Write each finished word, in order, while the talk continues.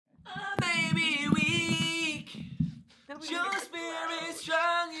Your spirit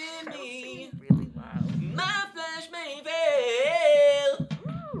strong in me. Really loud. My flesh may fail.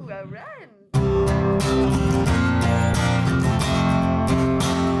 Ooh, a run.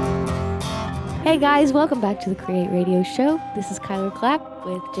 Hey guys, welcome back to the Create Radio Show. This is Kyler Clack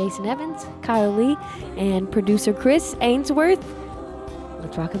with Jason Evans, Kyle Lee, and producer Chris Ainsworth.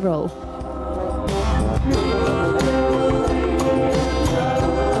 Let's rock and roll.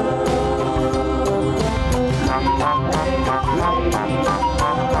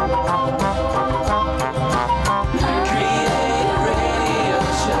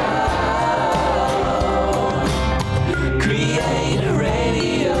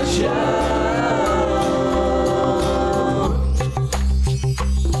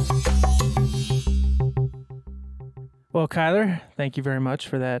 Well, Kyler, thank you very much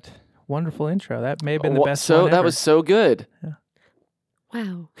for that wonderful intro. That may have been the best So one that ever. was so good.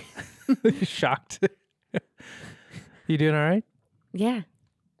 Wow. Shocked. You doing all right? Yeah.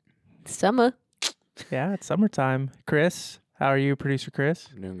 Summer. Yeah, it's summertime. Chris, how are you, producer Chris?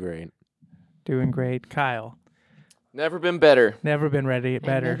 Doing great. Doing great. Kyle, Never been better. never been ready.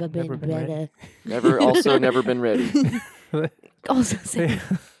 Better. I've never been ready. better. Never been ready. Also say,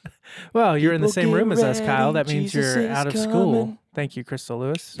 Well, you're in the People same get room as us, Kyle. ready, That means Jesus you're is out of coming. school. Thank you, Crystal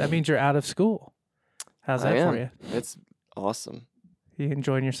Lewis. That means you're out of school. How's that I am. for you? It's awesome. You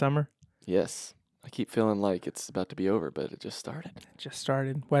enjoying your summer? Yes. I keep feeling like it's about to be over, but it just started. It just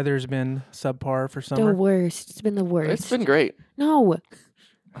started. Weather's been subpar for the summer. worst. It's been the worst. It's been great. No.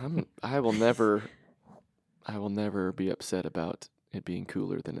 I will never be upset about it being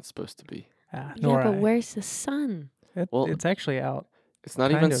cooler than it's supposed to be. Nor Yeah, but I. where's the sun? Well- It's actually out. It's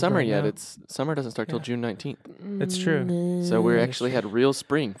not Kind even of summer right yet. now. It's summer doesn't start till Yeah. June 19th. It's true. So we Mm, actually had real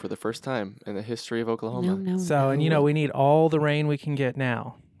spring for the first time in the history of Oklahoma. No. So, and you know, we need all the rain we can get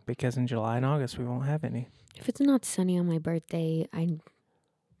now because in July and August we won't have any. If it's not sunny on my birthday, I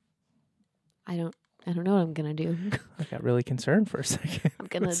don't know what I'm gonna do. I got really concerned for a second. I'm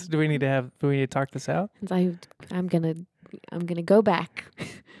gonna Do we need to talk this out? I'm gonna go back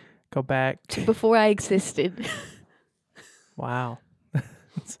Go back. to before I existed. Wow.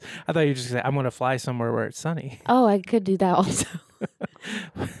 I thought you were just saying, I'm going to fly somewhere where it's sunny. Oh, I could do that also.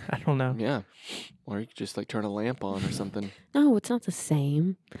 I don't know. Yeah. Or you could just like turn a lamp on or something. No, it's not the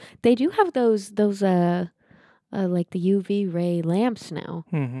same. They do have those like the UV ray lamps now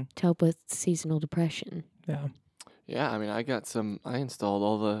Mm-hmm. to help with seasonal depression. Yeah. Yeah, I mean, I installed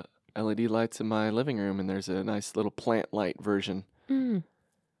all the LED lights in my living room, and there's a nice little plant light version. Mm,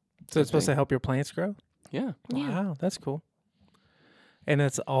 So it's supposed to Okay. help your plants grow? Yeah, yeah. Wow, that's cool. And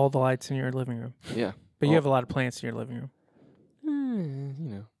it's all the lights in your living room. yeah. But you Oh. have a lot of plants in your living room. You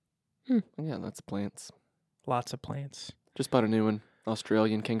know. Hmm. Yeah, lots of plants. Lots of plants. Just bought a new one,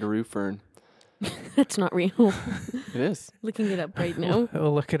 Australian kangaroo fern. That's not real. It is. Looking it up right now.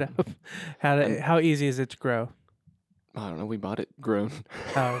 We'll look it up. How easy is it to grow? I don't know. We bought it grown.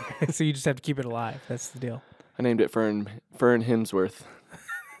 Oh, okay. So you just have to keep it alive. That's the deal. I named it Fern Hemsworth.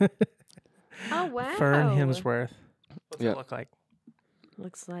 Oh wow. Fern Hemsworth. What's Yeah. it look like?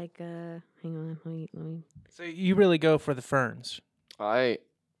 Looks like hang on, let me So you really go for the ferns.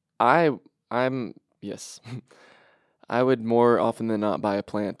 I'm yes. I would more often than not buy a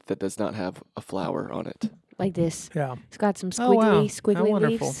plant that does not have a flower on it. like this. Yeah. It's got some Oh, wow. How squiggly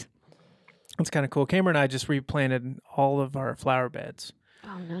wonderful. leaves. That's kind of cool. Cameron and I just replanted all of our flower beds,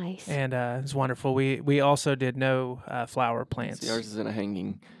 Oh nice. and it's wonderful. We also did no flower plants. See, ours is in a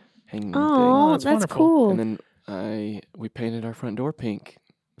hanging thing. Oh, that's that's wonderful. cool. And then we painted our front door pink.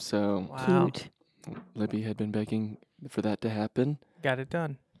 So Wow. Cute. Libby had been begging for that to happen. Got it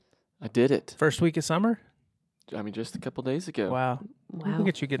done. I did it. First week of summer? I mean, just a couple days ago. Wow. Wow. Look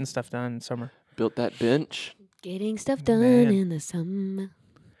at you getting stuff done in summer. Built that bench. Getting stuff done Man. in the summer.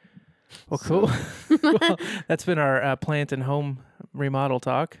 Well, cool. Well, that's been our plant and home remodel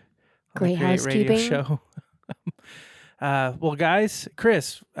talk. On Great the Create Radio housekeeping. Show. Well, guys,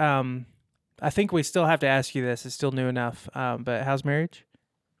 Chris, I think we still have to ask you this. It's still new enough. But how's marriage?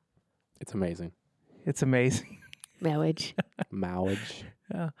 It's amazing. It's amazing. Marriage. Marriage.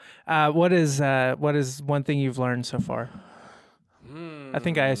 What is one thing you've learned so far? I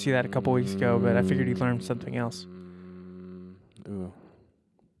think I asked you that a couple weeks ago, but I figured you learned something else. Ooh.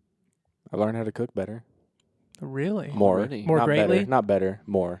 I learned how to cook better. Really? More. Already? More Not greatly? Better. Not better.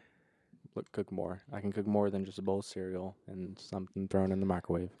 More. cook more. I can cook more than just a bowl of cereal and something thrown in the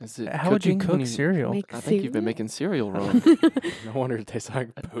microwave. Is it How would you cooking when cook cereal? Make I think you've been cereal? making cereal wrong. No wonder it tastes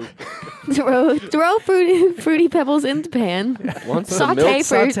like poop. throw fruity pebbles in the pan. Once the Saute milk,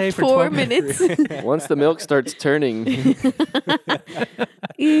 for, Saute for 4 12 minutes. once the milk starts turning,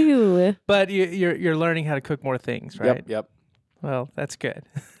 Ew. But you're learning how to cook more things, right? Yep. Well, that's good.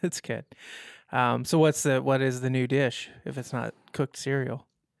 That's good. So what is the new dish if it's not cooked cereal?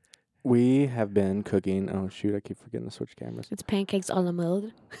 We have been cooking. Oh shoot! I keep forgetting to switch cameras. It's pancakes a la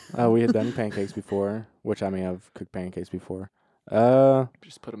mode. We had done pancakes before, which I mean I've cooked pancakes before.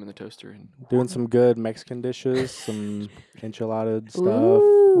 just put them in the toaster and Doing some good Mexican dishes, some enchilada stuff,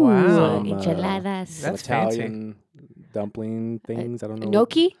 Ooh, Wow. enchiladas. some That's fancy. Italian dumpling things. I don't know.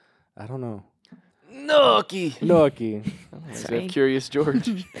 Gnocchi? I don't know. gnocchi. Gnocchi. Sorry. Curious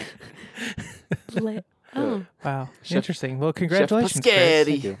George. Oh, Wow, Chef- interesting. Well, Chef congratulations, Chris. Paschetti.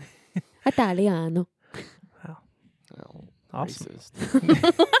 Thank you. Italiano. Oh, Awesome.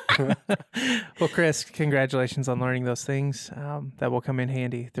 racist. Well, Chris, congratulations on learning those things. That will come in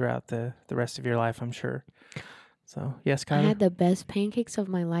handy throughout the rest of your life, I'm sure. So, yes, I Kyler? had the best pancakes of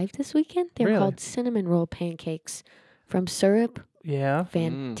my life this weekend. They're Really? called cinnamon roll pancakes from syrup. Yeah.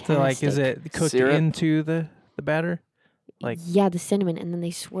 Fantastic. So, like, is it cooked Syrup? into the batter? Like, Yeah, the cinnamon, and then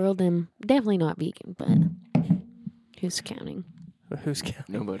they swirl them. Definitely not vegan, but who's counting? who's counting?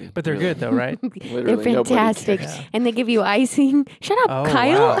 Nobody. But they're really. good, though, right? They're Literally nobody fantastic, cares. Yeah. and they give you icing. Shut up, Oh,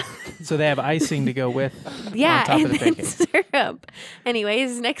 Kyle. wow. So they have icing to go with. Yeah, on top and of the then pancakes. syrup.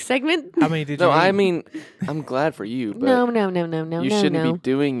 Anyways, next segment. How many did No, you I eat? mean, I'm glad for you, but No, you shouldn't no. be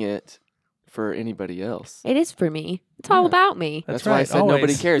doing it for anybody else. It is for me. It's all Yeah. about me. That's why I right, said nobody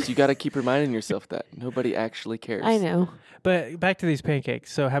always. cares. You got to keep reminding yourself that nobody actually cares. I know. But back to these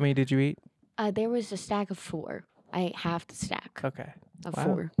pancakes. So how many did you eat? There was a stack of 4. I ate half the stack Okay. of Wow.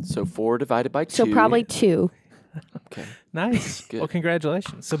 4. So 4 divided by 2. So probably 2. Okay. Nice. Good. Well,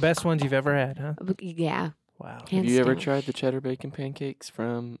 congratulations. So best ones you've ever had, huh? Yeah. Wow. Have Hands you ever down. tried the cheddar bacon pancakes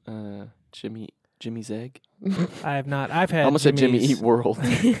from Jimmy's Egg? I have not. I've had I almost said Jimmy Jimmy's- Eat World.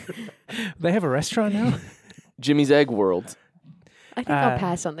 They have a restaurant now? Jimmy's Egg World. I think Uh, I'll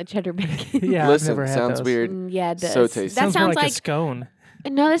pass on the cheddar bacon. Yeah, Listen, I've never had sounds those. weird. Yeah, it does. So tasty. That Sounds more sounds like a like scone.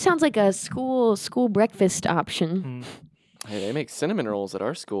 no. That sounds like a school breakfast option. Mm. Hey, they make cinnamon rolls at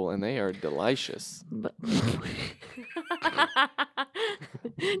our school, and they are delicious. But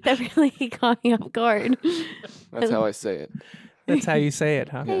that really caught me off guard. That's how I say it. That's how you say it,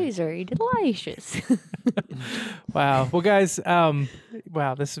 huh? These are delicious. Wow. Well, guys,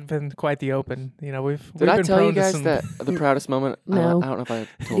 wow, this has been quite the open. You know, we've Did I been tell you prone to guys some- that the proudest moment? No. I don't know if I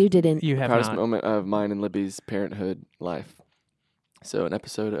told You didn't. you the have proudest not. moment of mine and Libby's parenthood life. So the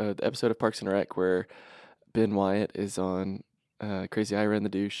episode of Parks and Rec where Ben Wyatt is on Crazy Ira and the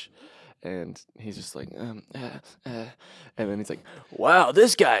Douche, and he's just like, and then he's like, "Wow,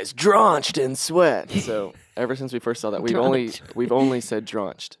 this guy's drenched in sweat." So ever since we first saw that, we've only said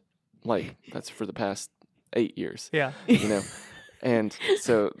drenched, like that's for the past 8 years, Yeah. you know. And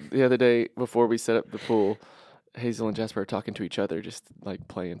so the other day before we set up the pool, Hazel and Jasper are talking to each other, just like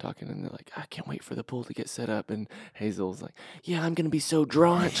playing, talking, and they're like, "I can't wait for the pool to get set up." And Hazel's like, "Yeah, I'm gonna be so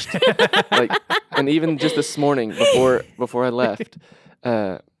drenched." Like, and even just this morning before I left,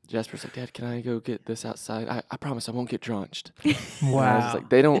 Jasper's like, "Dad, can I go get this outside? I promise I won't get drenched." And I was Wow. just like,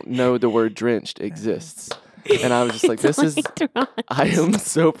 they don't know the word drenched exists. And I was just like, this is, I am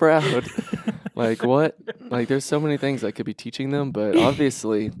so proud. Like, what? Like, there's so many things I could be teaching them, but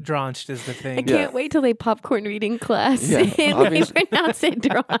obviously, Drenched is the I thing. can't wait till they popcorn reading class Yeah, and they obviously. pronounce it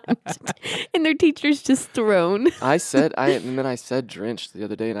drenched, and their teacher's just thrown. and then I said drenched the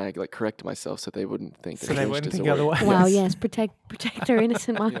other day, and I like corrected myself so they wouldn't think that So they drenched wouldn't is a think word. otherwise. Wow, yes, protect our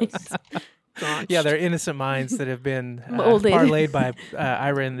innocent minds. Yeah, they're innocent minds that have been Molded. parlayed by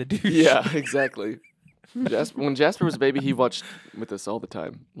Ira and the douche. Yeah, exactly. When Jasper was a baby, he watched with us all the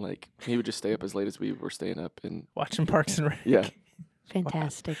time. Like, he would just stay up as late as we were staying up, and Watching Parks and Rec. yeah,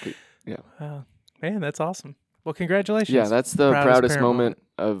 Fantastic. Wow. Man, that's awesome. Well, congratulations. yeah, that's the Proudest proudest parent moment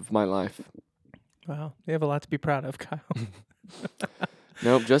of my life. Wow. You have a lot to be proud of, Kyle.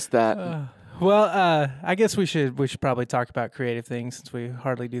 Nope, just that. Well, I guess we should probably talk about creative things since we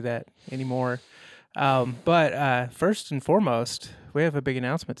hardly do that anymore. But first and foremost, we have a big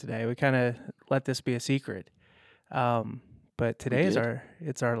announcement today. We kind of let this be a secret. But today is did?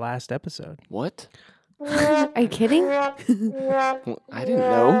 it's our last episode. What? Are you kidding? Well, I didn't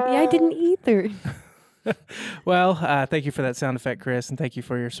know. Yeah, I didn't either. Well, thank you for that sound effect, Chris, and thank you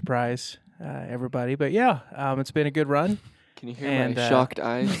for your surprise, everybody. But yeah, it's been a good run. Can you hear And, my shocked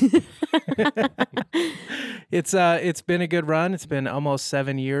eyes? It's been a good run. It's been almost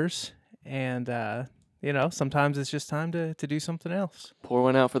 7 years, and sometimes it's just time to do something else. Pour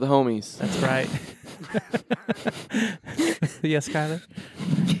one out for the homies. That's right. Yes, Kyler.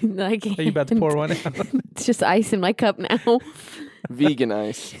 Like, Are you about to pour one out? It's just ice in my cup now. Vegan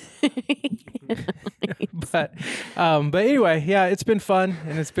ice. But anyway, yeah, it's been fun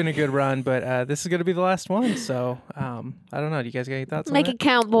and it's been a good run. But this is going to be the last one, so I don't know. Do you guys got any thoughts Make on it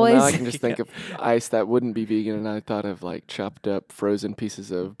count, Well, boys. now I can just think of ice that wouldn't be vegan, and I thought of like chopped up frozen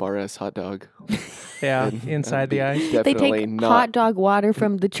pieces of Bar S hot dog. that? Yeah, And inside that'd the be ice. They Definitely take not. hot dog water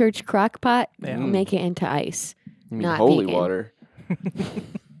from the church crock pot, Yeah. make it into ice. You mean not holy vegan. water.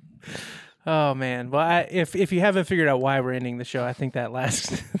 Oh man! Well, if you haven't figured out why we're ending the show, I think that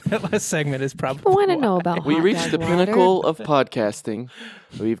last segment is probably. People want to why. know about We hot reached dog the water. pinnacle of podcasting.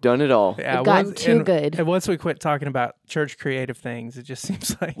 We've done it all. Yeah, It got once- too and- good. And once we quit talking about church creative things, it just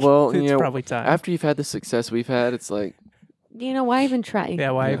seems like Well, it's probably time. after you've had the success we've had, it's like You know, why even try? yeah,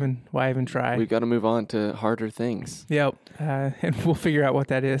 why Yeah. even try? we've got to move on to harder things. Yep, and we'll figure out what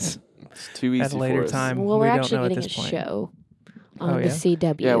that is It's too easy at a later for us. time. Well, we we're don't actually know at getting a this point. show Oh, on the yeah?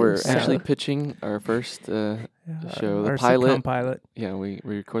 CW. Yeah, we're so- actually pitching our first Yeah, show, the our pilot. sitcom pilot. Yeah, we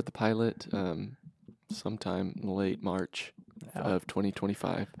record the pilot sometime in late March of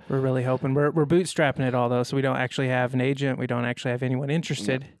 2025. We're really hoping we're bootstrapping it all though, so we don't actually have an agent. We don't actually have anyone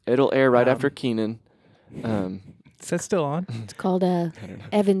interested. It'll air right Um, after Keenan. Is that still on? It's called I don't know.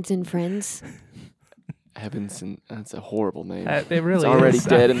 Evans and Friends. Evans, and that's a horrible name. It It's really already is.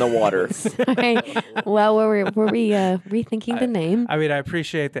 dead in the water. Sorry. Well, were we rethinking the name? I mean, I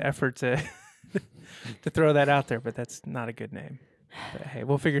appreciate the effort to to throw that out there, but that's not a good name. But hey,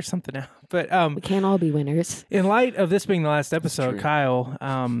 we'll figure something out. But We can't all be winners. in light of this being the last episode, true. Kyle,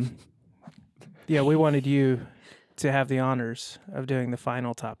 we wanted you to have the honors of doing the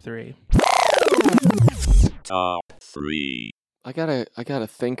final top three. Top 3. I got a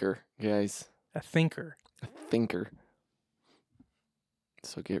thinker, guys. A thinker. A thinker.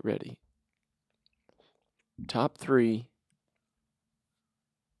 So get ready. Top 3.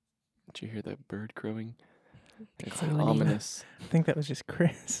 Did you hear that bird crowing? It's like Crowing. ominous. I think that was just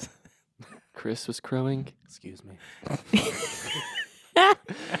Chris. Chris was crowing. Excuse me.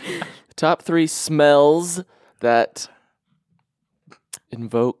 Top 3 smells that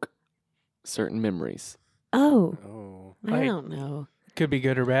invoke certain memories. Oh, Oh. I Like- don't know. Could be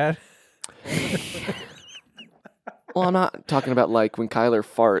good or bad. Well, I'm not talking about like when Kyler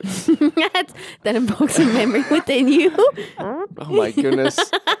farts. that invokes a memory within you. Oh my goodness.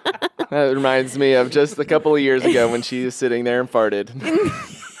 That reminds me of just a couple of years ago when she was sitting there and farted.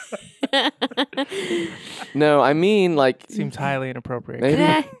 No, I mean like Seems highly inappropriate. maybe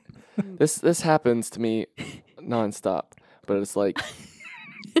Eh, this happens to me nonstop, but it's like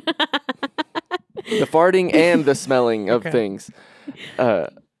the farting and the smelling of Okay. things.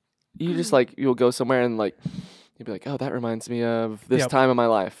 You just like you'll go somewhere and like you'll be like, oh, that reminds me of this Yep. time of my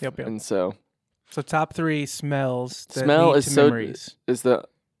life. Yep. And so So top 3 smells that Smell lead is to so- memories. is the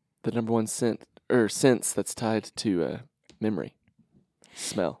number one scent or sense that's tied to memory.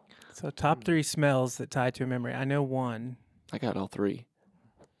 Smell. So top 3 smells that tie to a memory. I know one. I got all 3.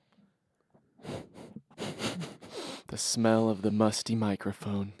 The smell of the musty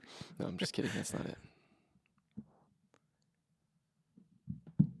microphone. No, I'm just kidding. That's not it.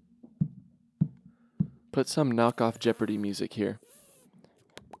 Put some knockoff Jeopardy music here.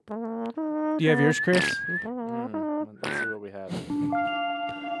 Do you have yours, Chris? Let's see what we have.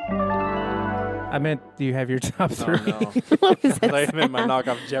 I meant, do you have your top 3? Oh, no. what was I that? meant my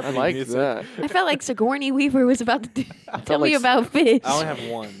knockoff I Jeopardy like music. that. I felt like Sigourney Weaver was about to tell like me s- about fish. I only have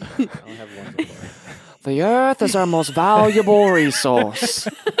one. I only have one so far. The earth is our most valuable resource.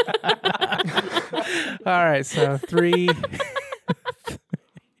 All right, so 3.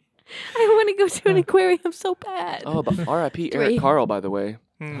 I want to go to an aquarium so bad. Oh, but R.I.P. 3. Eric Carl, by the way.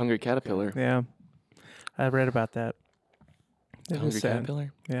 Hmm. Hungry Caterpillar. Yeah. I read about that. It Hungry was sad.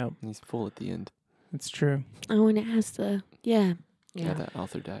 Caterpillar. Yeah, He's full at the end. it's true. I want to ask the Yeah, yeah. that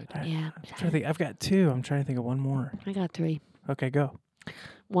author died. Yeah. I'm trying to think. I've got 2. I'm trying to think of one more. I got 3. Okay, go.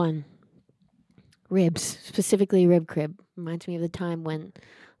 1. Ribs, specifically rib crib. Reminds me of the time when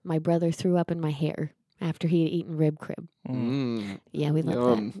my brother threw up in my hair after he had eaten rib crib. Yeah, we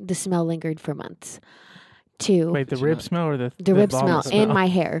love Yum. that. The smell lingered for months. 2. Wait, the Did you rib not- smell or the the rib vomit smell in my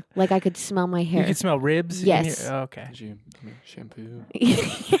hair. Like I could smell my You hair. can smell ribs. Yes. In your, okay. Did you shampoo?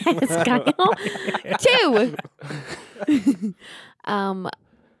 Yes, Kyle. 2.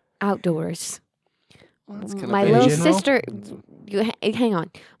 Outdoors. That's kinda My vague. little general? sister, hang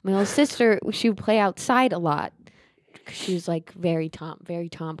on. My little sister, she would play outside a lot. 'cause she was like very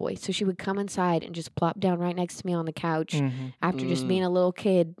tomboy. So she would come inside and just plop down right next to me on the couch Mhm. after just being a little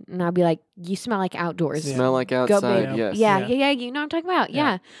kid, and I'd be like, "You smell like outdoors." Yeah. Smell like Go, outside. babe. Yes. Yeah, Yeah. yeah, you know what I'm talking about. Yeah.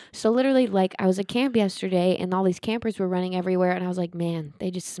 Yeah. So literally, like, I was at camp yesterday, and all these campers were running everywhere, and I was like, man,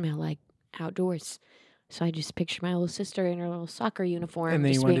 they just smell like outdoors. So I just pictured my little sister in her little soccer uniform, And then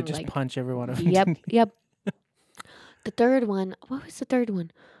you just wanted being to just like, punch every one of them. yep, yep. The third one, what was the third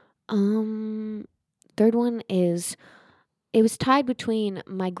one? Third one is it was tied between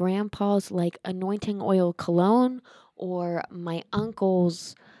my grandpa's like anointing oil cologne or my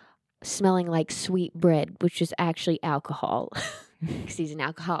uncle's smelling like sweet bread, which is actually alcohol because he's an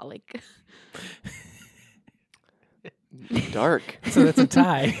alcoholic. Dark. So that's a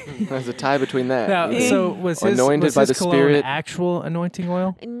tie. There's a tie between that. Now, You think? so was his, Anointed was by his the cologne Spirit. actual anointing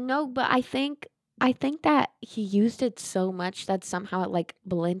oil? No, but I think that he used it so much that somehow it like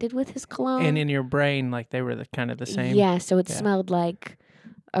blended with his cologne. And in your brain, like they were the kind of the same. Yeah, so it Yeah. smelled like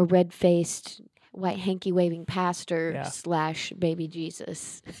a red-faced, white hanky waving pastor Yeah. / baby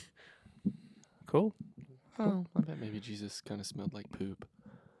Jesus. Cool. Oh, I bet maybe Jesus kind of smelled like poop.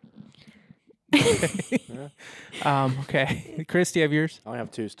 Okay. Chris, do you have yours? I only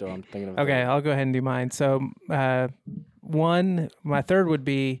have two still. I'm thinking of. Okay, I'll go ahead and do mine. So, my third would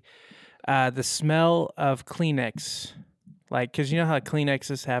be the smell of Kleenex. Like, because you know how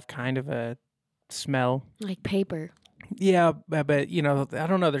Kleenexes have kind of a smell? Like paper. Yeah, but, you know, I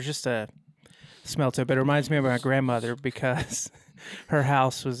don't know. There's just a smell to it. But it reminds me of my grandmother because her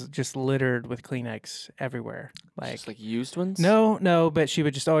house was just littered with Kleenex everywhere. Just like used ones? No, but she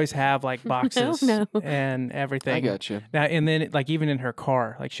would just always have like boxes No. and everything. I got you. Now and then, like even in her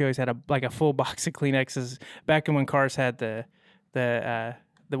car, like she always had a full box of Kleenexes. Back in when cars had the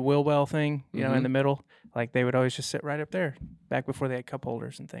wheel well thing, you know, in the middle, like they would always just sit right up there. Back before they had cup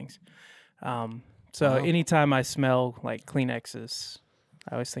holders and things. So Wow. anytime I smell like Kleenexes,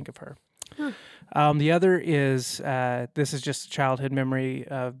 I always think of her. Huh. The other is this is just a childhood memory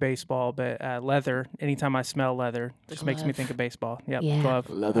of baseball, but leather. Anytime I smell leather, just makes me Glove. think of baseball. Yep, Yeah. glove.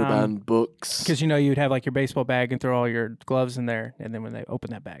 Leather bound books. Because you know you'd have like your baseball bag and throw all your gloves in there, and then when they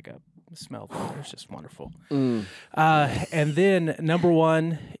open that bag up, the smell of leather is just wonderful. Mm. And then number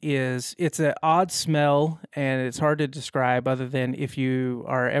one is it's an odd smell, and it's hard to describe other than if you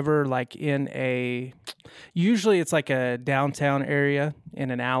are ever like in a, usually it's like a downtown area in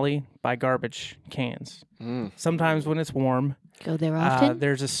an alley by garbage cans. Mm. Sometimes when it's warm, Go there often?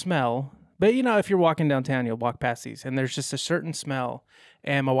 there's a smell. But, you know, if you're walking downtown, you'll walk past these, and there's just a certain smell.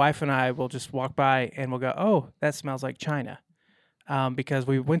 And my wife and I will just walk by, and we'll go, oh, that smells like China. Because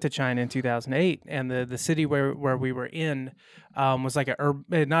we went to China in 2008, and the city where we were in was like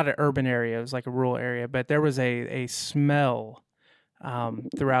not an urban area. It was like a rural area. But there was a smell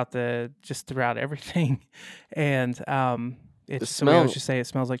throughout everything. And it's so we always just say it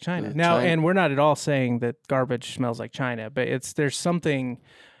smells like China. Now, and we're not at all saying that garbage smells like China, but there's something.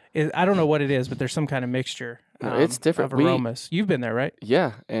 I don't know what it is, but there's some kind of mixture. No, it's different. Of aromas. You've been there, right?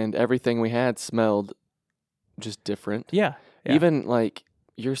 Yeah, and everything we had smelled just different. Yeah. Even like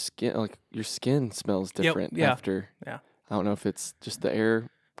your skin smells different yeah. after. Yeah. I don't know if it's just the air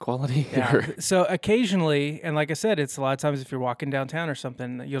quality. Yeah. Or So occasionally, and like I said, it's a lot of times if you're walking downtown or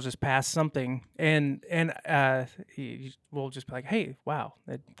something, you'll just pass something, and we'll just be like, "Hey, wow,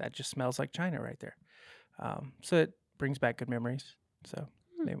 that just smells like China right there." So it brings back good memories. So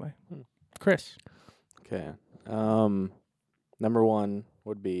anyway, Chris. Okay. Number one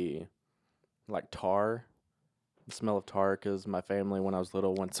would be like tar. The smell of tar, because my family when I was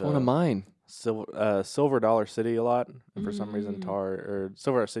little went it's to one of mine. Silver Dollar City a lot, and for some reason tar or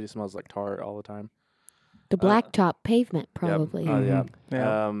Silver Dollar City smells like tar all the time. The blacktop pavement, probably. Yep. Yeah.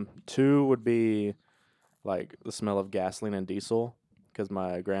 Yeah. Two would be like the smell of gasoline and diesel, because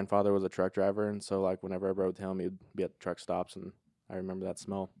my grandfather was a truck driver, and so like whenever I rode with him, he'd be at the truck stops, and I remember that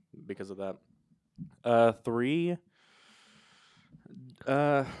smell because of that. Three.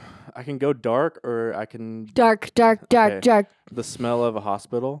 I can go dark, or I can Dark. Okay. the smell of a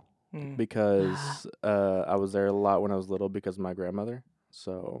hospital, Mm. because I was there a lot when I was little because of my grandmother.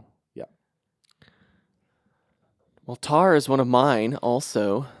 So yeah. Well, tar is one of mine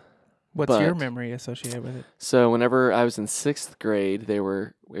also. What's your But- memory associated with it? So whenever I was in 6th grade, it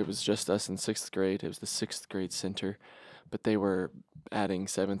was just us in 6th grade. It was the 6th grade center, but they were adding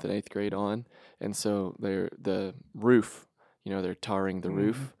 7th and 8th grade on. And so the roof, they're tarring the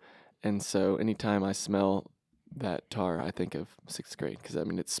roof. And so anytime I smell that tar, I think of 6th grade, because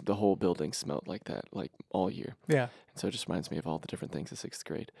it's the whole building smelled like that, like all year. Yeah. And so it just reminds me of all the different things of 6th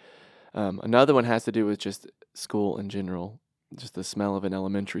grade. Another one has to do with just school in general. just the smell of an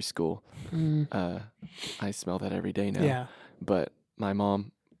elementary school. I smell that every day now. Yeah. But my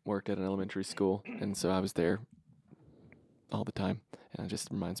mom worked at an elementary school, and so I was there all the time. And it just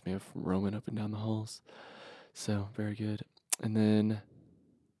reminds me of roaming up and down the halls. So, very good. And then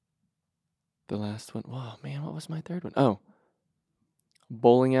the last one. Oh, man, what was my third one? Oh,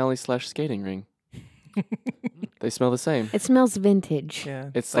 bowling alley / skating ring. They smell the same. It smells vintage. Yeah.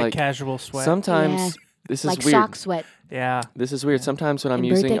 It's like like casual sweat. Sometimes, this is Like weird. sock sweat. Yeah. This is weird. Sometimes when I'm And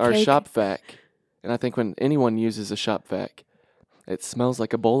using birthday our cake. shop vac, and I think when anyone uses a shop vac, it smells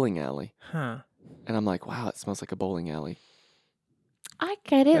like a bowling alley. Huh. And I'm like, wow, it smells like a bowling alley. I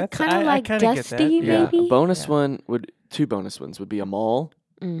get it. That's- Kind I of like kinda get that. dusty, Yeah. maybe. A bonus Yeah. one two bonus ones would be a mall.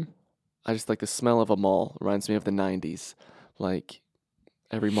 Mm. I just like the smell of a mall. Reminds me of the 90s. Like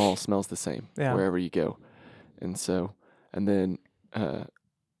every mall smells the same Yeah. wherever you go. And so, and then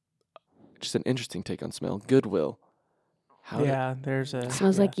just an interesting take on smell. Goodwill. How Yeah. There's a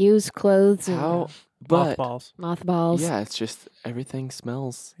Smells yeah. like used clothes and how but mothballs. mothballs. yeah, it's just everything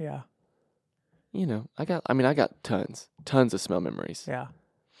smells. Yeah. You know, I got tons of smell memories. Yeah.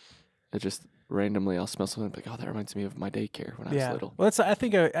 It just randomly I'll smell something and be like, oh, that reminds me of my daycare when I was Yeah. little. Well, I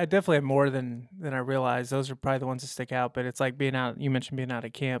think I definitely have more than I realized. Those are probably the ones that stick out. But it's like being out. You mentioned being out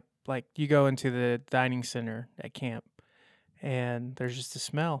at camp. Like you go into the dining center at camp, and there's just a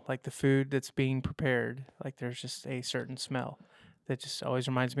smell, like the food that's being prepared. Like there's just a certain smell that just always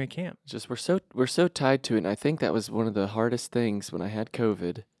reminds me of camp. Just we're so tied to it, and I think that was one of the hardest things when I had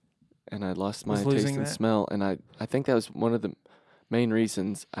COVID and I lost my Was taste losing and that? smell, and I think that was one of the main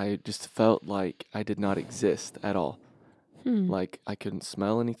reasons I just felt like I did not exist at all. Like I couldn't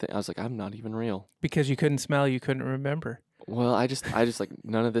smell anything. I was like, I'm not even real. Because you couldn't smell, you couldn't remember. Well, I just like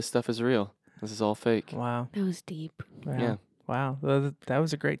none of this stuff is real. This is all fake. Wow. That was deep. Yeah. Wow. Well, that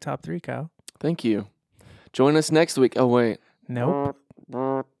was a great top 3, Kyle. Thank you. Join us next week. Oh wait. Nope.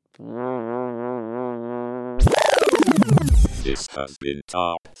 This has been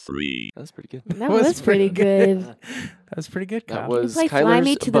top 3. That's pretty good. That was pretty good. That was pretty good, That Kyle. was Play Fly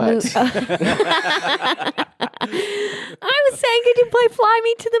Me Kyler's to the Moon. butt. I was saying, could you play Fly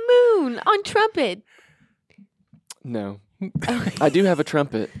Me to the Moon on trumpet? No. I do have a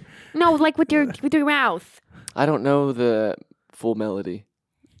trumpet. No, like with your mouth. I don't know the full melody.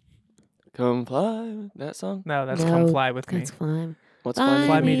 Come fly, that song? No, that's No, Come Fly With Me. That's fine. What's Fly fly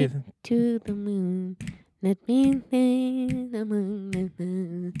Fly me? me me to the... To the moon. Let me see the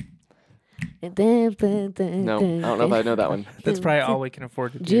moon. No, I don't know if I know that one. That's probably all we can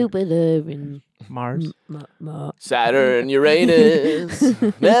afford to do. Jupiter and Mars. Saturn, Uranus,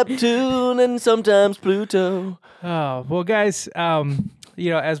 Neptune, and sometimes Pluto. Oh, well, guys,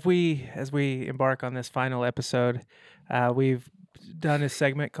 as we embark on this final episode, we've done a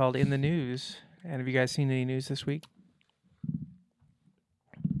segment called In the News. And have you guys seen any news this week?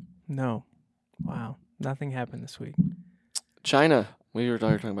 No. Wow. Nothing happened this week. China. We were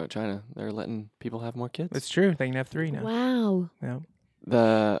talking about China. They're letting people have more kids. It's true. They can have 3 now. wow.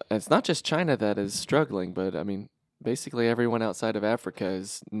 Yeah. It's not just China that is struggling, but I mean, basically everyone outside of Africa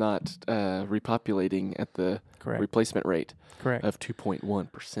is not repopulating at the Correct. replacement rate Correct. of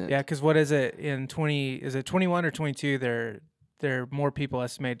 2.1%. Yeah, because what is it in 20? Is it 21 or 22? There are more people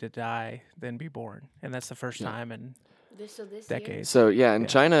estimated to die than be born, and that's the first Yeah. time in This decades. So yeah, and Yeah.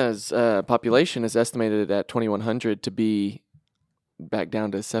 China's population is estimated at 2,100 to be back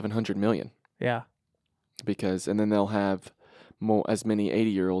down to 700 million Yeah. because, and then they'll have as many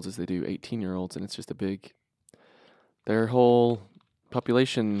 80-year-olds as they do 18-year-olds, and it's just a big. Their whole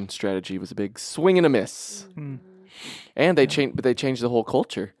population strategy was a big swing and a miss, Mm. and they changed the whole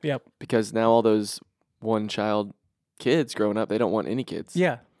culture Yep. because now all those one-child kids growing up, they don't want any kids.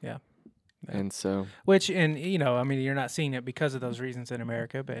 Yeah. Yeah. And so Which, and you're not seeing it because of those reasons in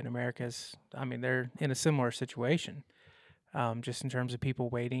America, but in America's, they're in a similar situation, just in terms of people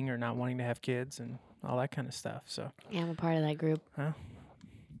waiting or not wanting to have kids and all that kind of stuff. So Yeah, I'm a part of that group.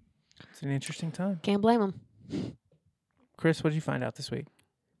 it's an interesting time. Can't blame them. Chris, what did you find out this week?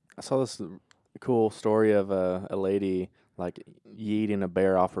 I saw this cool story of a lady like yeeting a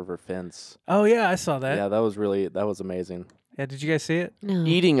bear off of her fence. Oh yeah, I saw that. Yeah, that was amazing. Yeah, did you guys see it? No.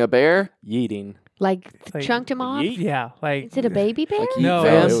 eating a bear, Yeeting. Like, Like, chunked him off? yeet? Yeah, like Is it a baby bear? like No,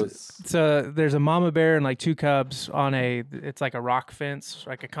 fam? it it was So there's a mama bear and like 2 cubs on it's like a rock fence,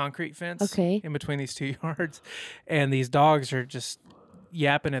 like a concrete fence. Okay. In between these 2 yards, and these dogs are just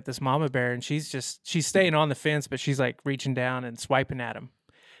yapping at this mama bear, and she's staying on the fence, but she's like reaching down and swiping at him,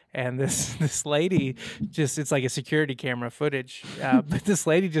 and this lady just, it's like a security camera footage, but this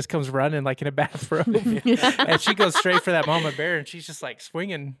lady just comes running like in a bathrobe, and she goes straight for that mama bear, and she's just like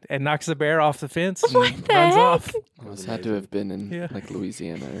swinging and knocks the bear off the fence and What the runs heck? off. Well, this had to have been in Yeah. like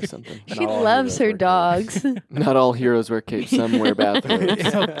Louisiana or something. She all loves her heroes wear capes. dogs. Not all heroes wear capes. Some wear bathrobes.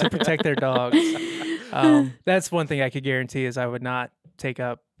 To protect their dogs. That's one thing I could guarantee is I would not take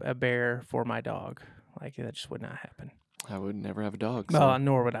up a bear for my dog. Like that just would not happen. I would never have a dog. Well, So.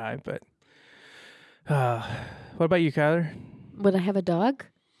 nor would I. But what about you, Kyler? Would I have a dog?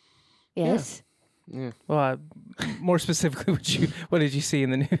 Yes. Yeah. Well, more specifically, what did you see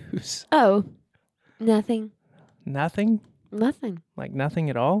in the news? Oh, nothing. Nothing. Nothing. Like nothing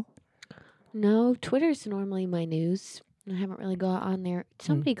at all. No, Twitter's normally my news. I haven't really got on there.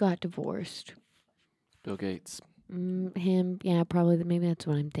 Somebody got divorced. Bill Gates. Him. Yeah, probably. Maybe that's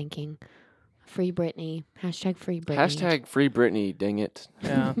what I'm thinking. Free Britney. Hashtag free Britney. Hashtag free Britney. Dang it.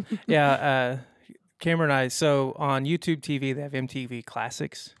 Yeah, yeah. Cameron and I. So on YouTube TV, they have MTV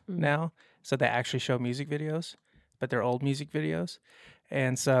Classics now. So they actually show music videos, but they're old music videos.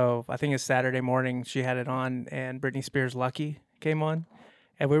 And so I think it's Saturday morning. She had it on, and Britney Spears' "Lucky" came on,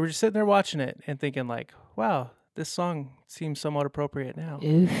 and we were just sitting there watching it and thinking, like, "Wow, this song seems somewhat appropriate now."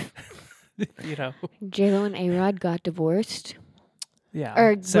 Oof. You know, J-Lo and A-Rod got divorced. yeah,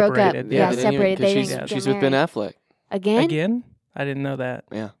 Or broke up. separated. Yeah, they didn't separated. They she's, didn't get she's with Ben married. Affleck. Again? Again, I didn't know that.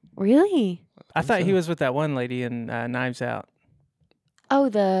 Yeah. Really? I thought so. he was with that one lady in Knives Out. Oh,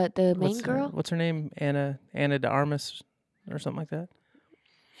 the main What's girl? what's her name? Anna de Armas or something like that.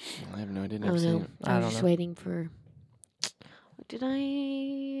 I have no idea. Oh, Never seen no. it. I I was don't just know. waiting for...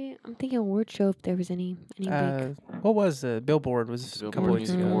 I'm thinking award show if there was any big... What was the Billboard? Was The a couple Billboard weeks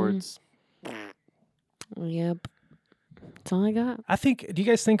Music ago. Awards. Yep. That's all I got. I think. Do you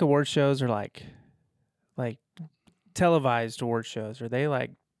guys think award shows are like televised award shows? Are they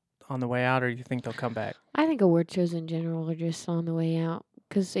like on the way out, or do you think they'll come back? I think award shows in general are just on the way out.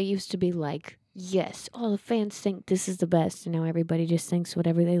 Because they used to be like, yes, all the fans think this is the best. And now everybody just thinks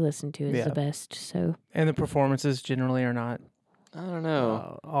whatever they listen to is Yeah. the best. So, And the performances generally are not I don't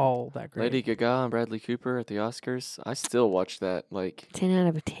know. all that great. Lady Gaga and Bradley Cooper at the Oscars. I still watch that. Like 10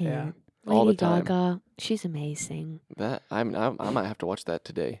 out of 10. Yeah. All Lady the time. Gaga, she's amazing. that. I might have to watch that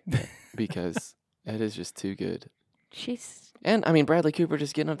today because it is just too good. She's... And I mean, Bradley Cooper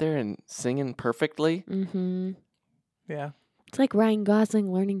just getting up there and singing perfectly. Mm-hmm. Yeah, It's like Ryan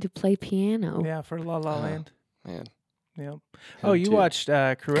Gosling learning to play piano. yeah, for La La Land. Man. Yep. him Oh, you too. watched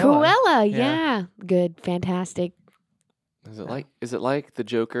Cruella? Cruella, Yeah. yeah. Good, fantastic. Is it like the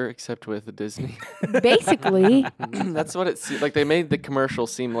Joker except with Disney? Basically, That's what it seems like. They made the commercial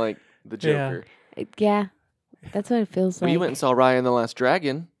seem like the Yeah. Joker. yeah. That's what it feels like. We went and saw Raya and the Last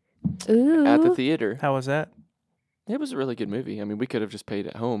Dragon Ooh. at the theater. How was that? It was a really good movie. I mean, we could have just paid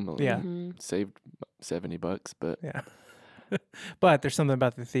at home. Yeah. Mhm. Saved $70, but Yeah. But there's something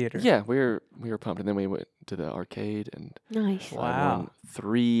about the theater. yeah, we were pumped. And then we went to the arcade and Nice. I Wow. won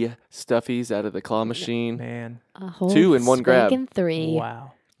 3 stuffies out of the claw machine. Man. A whole 2 in one grab. spankin' 3.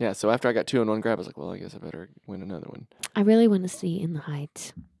 Wow. Yeah, so after I got 2 in one grab, I was like, well, I guess I better win another one. I really want to see In the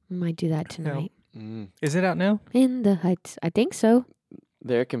Heights. I might do that tonight. Is it out now? In the Heights. I think so.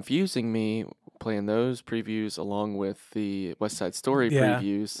 They're confusing me playing those previews along with the West Side Story Yeah.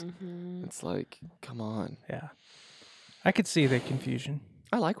 previews. Mm-hmm. It's like, come on. Yeah. I could see the confusion.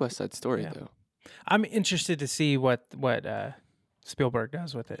 I like West Side Story, Yeah. though. I'm interested to see what Spielberg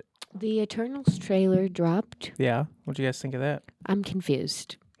does with it. The Eternals trailer dropped. Yeah. What do you guys think of that? I'm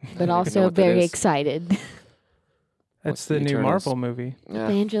confused, but even know also what that very is. excited. That's What's the the new Eternals? Marvel movie. Yeah.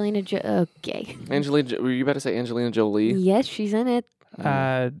 Angelina Okay. Were you about to say Angelina Jolie? Yes, she's in it.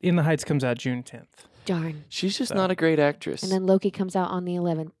 In the Heights comes out June 10th. Darn. She's just So- not a great actress. And then Loki comes out on the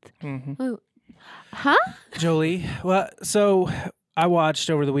 11th. Mm-hmm. Oh. Huh? Jolie. Well, so I watched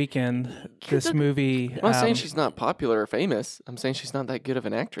over the weekend this movie. I'm not saying she's not popular or famous. I'm saying she's not that good of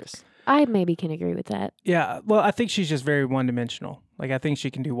an actress. I maybe can agree with that. Yeah. Well, I think she's just very one-dimensional. Like I think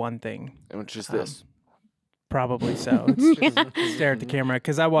she can do one thing. And it's just Um, this. Probably so. It's just stare at the camera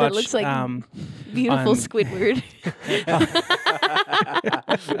because I watched. looks like Beautiful on- Squidward.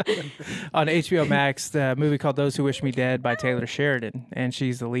 on HBO Max, the movie called Those Who Wish Me Dead by Taylor Sheridan, and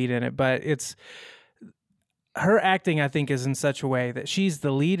she's the lead in it. But it's her acting, I think, is in such a way that she's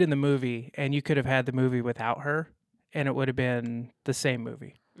the lead in the movie, and you could have had the movie without her, and it would have been the same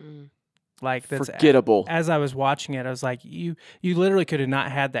movie. Like that's Forgettable. as I was watching it, I was like, you literally could have not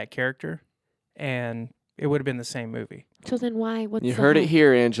had that character, and it would have been the same movie. So then why? What's You the heard it hype?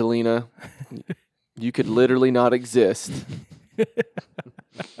 here, Angelina. You could literally not exist.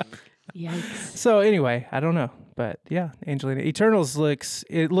 Yikes. So anyway, I don't know, but yeah, Angelina. Eternals looks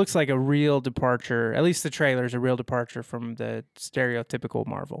like a real departure. At least the trailer is a real departure from the stereotypical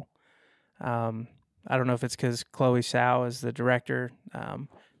Marvel. I don't know if it's because Chloe Zhao is the director,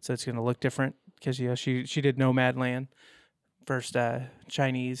 so it's going to look different because she did Nomadland, first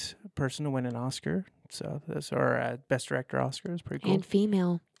Chinese person to win an Oscar. So that's our best director Oscar is pretty cool. And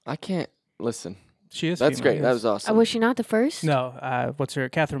female. I can't listen. She is. That's female, great. That yes. was awesome. Was she not the first? No. What's her?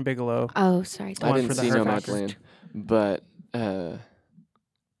 Catherine Bigelow. Oh, sorry. I one didn't for the see Hurt Nomadland, but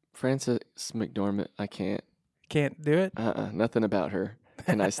Frances McDormand, I can't. Can't do it. Nothing about her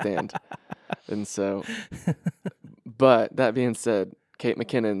can I stand. And so, but that being said, Kate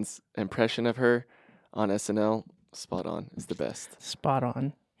McKinnon's impression of her on SNL, spot on, is the best. Spot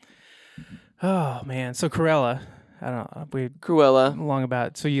on. Oh man. So Cruella. I don't know. We Cruella. long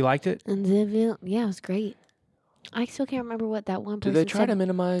about. So you liked it? And yeah, it was great. I still can't remember what that one person Did they try said. to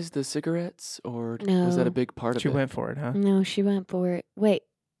minimize the cigarettes, or was that No. a big part of She it? went for it, huh? No, she went for it. Wait.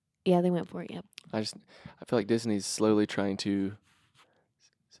 Yeah, they went for it. Yep. I feel like Disney's slowly trying to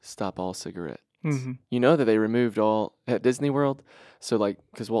stop all cigarettes. Mm-hmm. You know that they removed all at Disney World, so like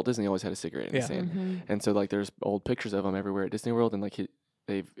because Walt Disney always had a cigarette in his Yeah. hand, Mm-hmm. and so like there's old pictures of him everywhere at Disney World, and like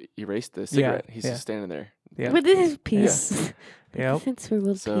they've erased the cigarette. He's yeah. just standing there. Yeah. But this is peace. Yep. Since we're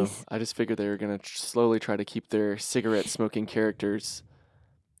world So peace. I just figured they were gonna slowly try to keep their cigarette smoking characters,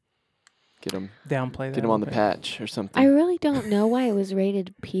 get them Downplay that. on the okay. patch or something. I really don't know why it was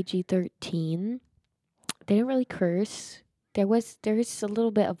rated PG-13. They didn't really curse. There is a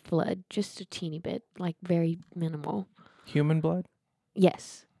little bit of blood, just a teeny bit, like very minimal. Human blood.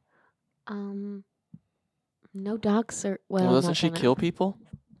 Yes. No dogs are well, doesn't not she gonna- kill people?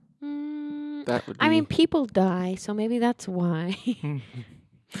 Mm, That would be. I mean, people die, so maybe that's why.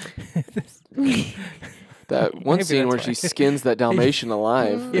 that one maybe scene where that's she why. skins that Dalmatian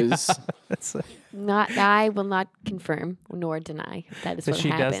alive Yeah. is. That's I will not confirm nor deny that is That what she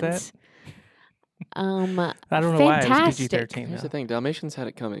does happens. that? I don't know why it was fantastic. PG-13. Here's though. the thing: Dalmatians had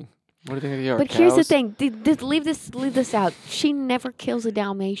it coming. What do you think they are? But here's the cows? thing: leave this out. She never kills a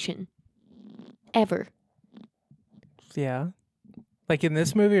Dalmatian, ever. Yeah. Like in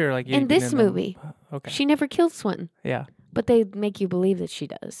this movie or like In even this the- movie. Okay. She never kills one, Yeah. but they make you believe that she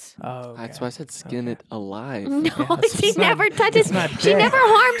does. Oh. That's why I said skin Okay. it alive. No, it's- she it's not- never touches. it's not She dead. never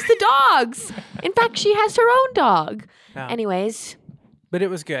harms the dogs. In fact, she has her own dog. No. Anyways, But it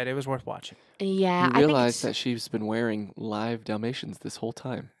was good. It was worth watching. yeah, You I realize think that she's been wearing live Dalmatians this whole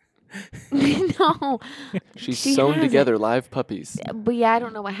time. it's, no, She's She sewn hasn't. together live puppies. but yeah, I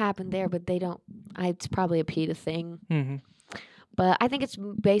don't know what happened there, but they don't. It's probably a PETA thing. Mm-hmm. But I think it's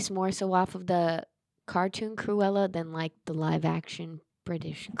based more so off of the cartoon Cruella than like the live action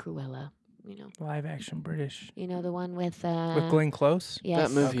British Cruella. Live action British. The one with With Glenn Close? Yes.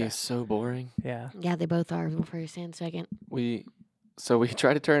 That movie Okay. is so boring. Yeah. Yeah, they both are first and second. We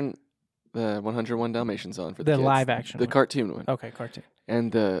try to turn the 101 Dalmatians on for The kids. live action the one. cartoon one, Okay, cartoon.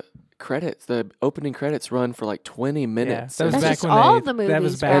 and the opening credits run for like 20 minutes. That was That's back just when all they, the That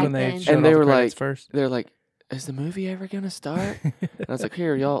was movies back back when they then. showed And all they the were credits like- first. They're like, "Is the movie ever gonna start?" And I was like,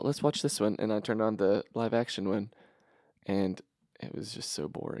 "Here, y'all, let's watch this one." And I turned on the live action one, and it was just so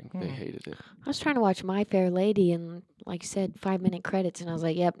boring. They Hmm. hated it. I was trying to watch My Fair Lady and, like you said, 5-minute credits, and I was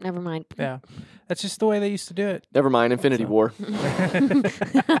like, yep, never mind. Yeah. That's just the way they used to do it. Never mind, Infinity So- War.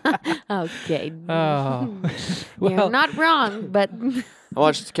 Okay. Oh. You're Well, not wrong, but I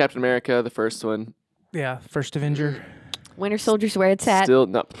watched Captain America, the first one. yeah, first Avenger. Winter Soldier's where it's at. Still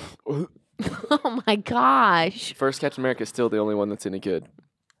not. Oh my gosh. First Captain America is still the only one that's any good.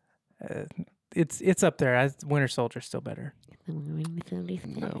 It's up there. Winter Soldier's still better.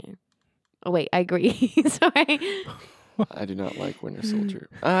 No. Oh wait, I agree. Sorry. I do not like Winter Soldier.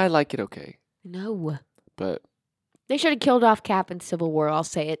 I like it okay, No. but They should have killed off Cap in Civil War, I'll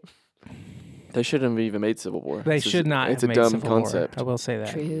say it. they shouldn't have even made Civil War. They This is- should not It's have a made dumb Civil War. concept. I will say that.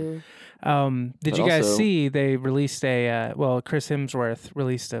 True. Did But you guys also- see they released Chris Hemsworth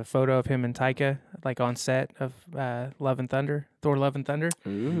released a photo of him and Taika like on set of Love and Thunder, Thor Love and Thunder.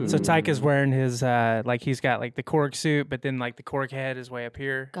 Ooh. So Taika's wearing his like he's got like the Korg suit, but then like the Korg head is way up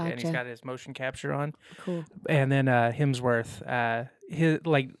here, and he's Gotcha. got his motion capture on. Cool. And then Hemsworth,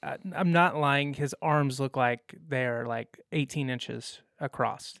 I'm not lying, his arms look like they're like 18 inches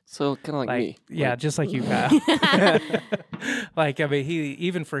across. So kind of like, me. Yeah, Like, just like you, Kyle. Like, I mean,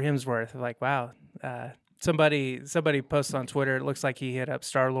 even for Hemsworth, like, wow. Somebody posted on Twitter, it looks like he hit up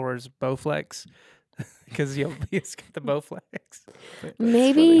Star-Lord's Bowflex because he's got the Bowflex.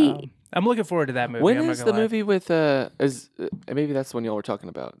 Maybe I'm looking forward to that movie. when I'm not is gonna the lie. movie with maybe that's the one y'all were talking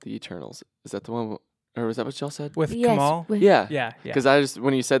about, the Eternals? Is that the one Or was that what y'all said? with Yes, Kamal. with- Yeah. Yeah, yeah, Because I just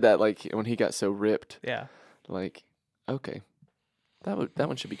when you said that, like when he got so ripped, yeah. like okay, that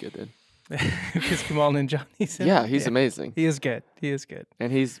one should be good then. Because Kamal Nanjiani's in Yeah, it. he's amazing, He is good. He is good.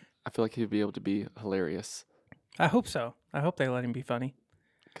 and I feel like he'd be able to be hilarious. I hope so. I hope they let him be funny.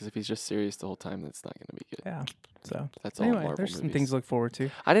 Because if he's just serious the whole time, that's not going to be good. Yeah. So That's all anyway, Marvel there's movies. some things to look forward to.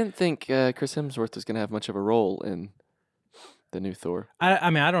 I didn't think Chris Hemsworth was going to have much of a role in the new Thor. I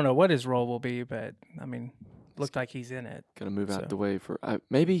mean, I don't know what his role will be, but I mean, looked like he's in it Going to move out So- the way for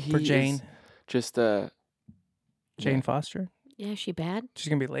maybe he for is Jane. just Jane yeah, Foster. Yeah, is she bad? She's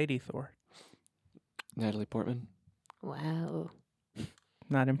gonna be Lady Thor. Natalie Portman. Wow.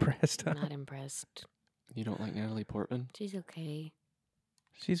 Not impressed. Huh? Not impressed. You don't like Natalie Portman? She's okay.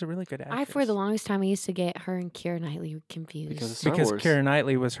 She's a really good actress. I, for the longest time, I used to get her and Keira Knightley confused. Because of Star because Wars. Keira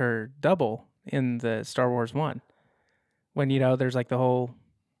Knightley was her double in the Star Wars one. When there's like the whole,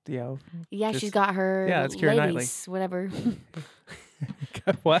 yeah, she's just- got her yeah, it's Keira Knightley. ladies, whatever.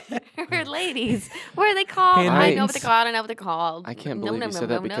 what? her ladies. What are they called? I know what Handmaidens? they're called. I know what they're called. I can't Nom, believe nom, you nom, said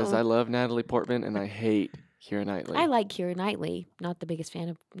that nom, because nom. I love Natalie Portman and I hate Keira Knightley. I like Keira Knightley. Not the biggest fan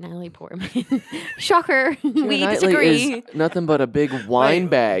of Natalie Portman. Shocker. Keira We Knightley disagree. is nothing but a big wine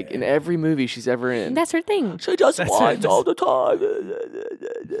bag in every movie she's ever in. That's her thing. She just That's wines it. all the time.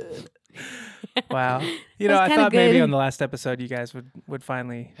 Wow. That I was kinda thought maybe good. on the last episode you guys would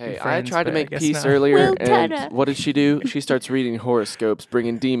finally. be Hey, I friends, tried to but make guess peace not. earlier, Will and Turner. what did she do? She starts reading horoscopes,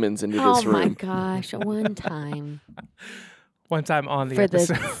 bringing demons into Oh this my room. gosh! One time. One time on the For the-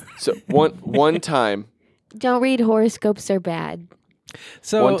 episode. So one time, Don't read horoscopes; they're bad.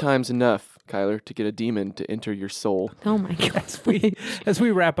 so one time's enough, Kyler, to get a demon to enter your soul. Oh my gosh! as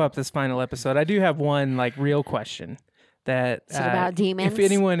we wrap up this final episode, I do have one real question that Is it about demons? If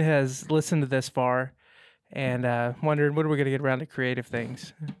anyone has listened to this far and wondering when are we going to get around to creative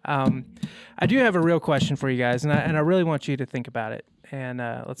things, I do have a real question for you guys, and I really want you to think about it, and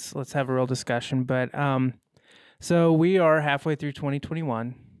let's have a real discussion. But so we are halfway through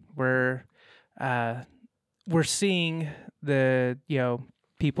 2021. We're seeing the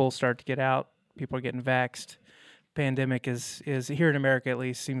people start to get out. People are getting vaxxed. Pandemic is here in America, at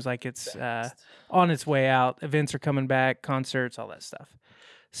least, seems like it's on its way out. Events are coming back, concerts, all that stuff.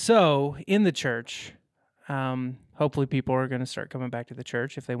 So in the church, hopefully people are going to start coming back to the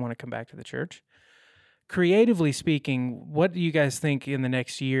church if they want to come back to the church. Creatively speaking, what do you guys think in the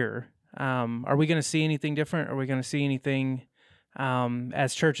next year? Are we going to see anything different? Are we going to see anything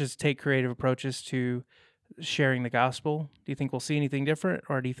as churches take creative approaches to sharing the gospel? Do you think we'll see anything different,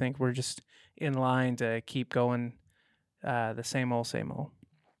 or do you think we're just in line to keep going the same old, same old?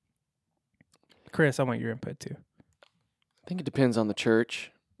 Chris, I want your input too. I think it depends on the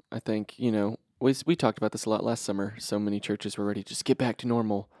church. I think, we talked about this a lot last summer. So many churches were ready to just get back to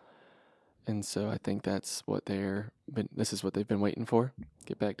normal. And so I think that's what this is what they've been waiting for.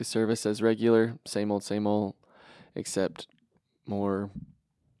 Get back to service as regular, same old, except more.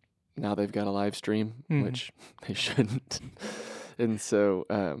 Now they've got a live stream, Mhm. which they shouldn't. And so,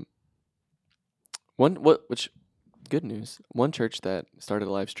 which good news. One church that started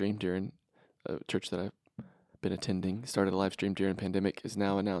a live stream during a church that I've been attending started a live stream during pandemic is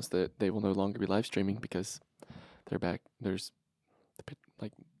now announced that they will no longer be live streaming because they're back. There's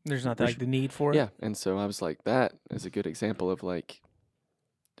There's not There's- the need for it. yeah, and so I was like, that is a good example of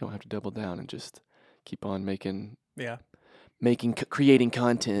don't have to double down and just keep on Yeah. creating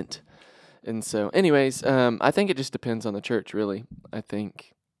content. And so, anyways, I think it just depends on the church, really. I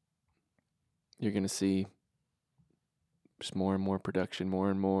think you're gonna see just more and more production, more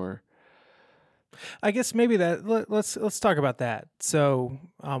and more. I guess maybe let's talk about that. So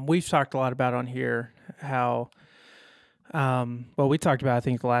we've talked a lot about on here how we talked about, I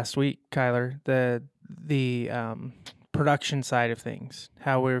think last week, Kyler, the production side of things,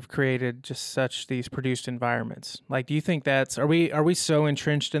 how we've created just such these produced environments. Like, do you think are we so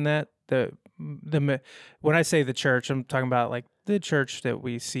entrenched in that? When I say the church, I'm talking about like the church that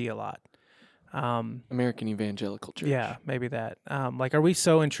we see a lot. American Evangelical Church. Yeah, maybe that. Are we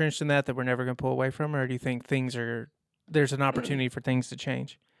so entrenched in that we're never going to pull away from it, or do you think there's an opportunity for things to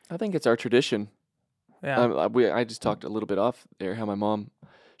change? I think it's our tradition. Yeah. I just talked a little bit off there how my mom,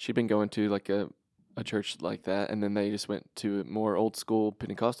 she'd been going to like a church like that, and then they just went to a more old school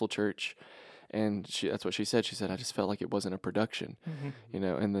Pentecostal church, and that's what she said. She said, I just felt like it wasn't a production,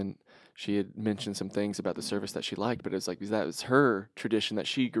 and then she had mentioned some things about the service that she liked, but it was like that was her tradition that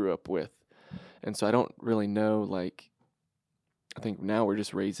she grew up with. And so I don't really know, I think now we're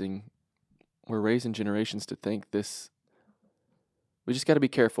raising generations to think this. We just got to be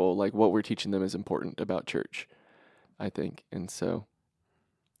careful, what we're teaching them is important about church, I think. And so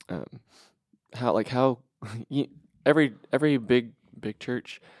how you, every big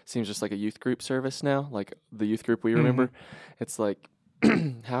church seems just like a youth group service now, like the youth group we remember. It's like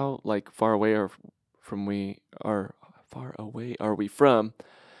how like far away are we from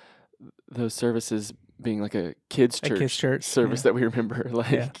those services being like a kids A church, kids' church, service yeah. that we remember,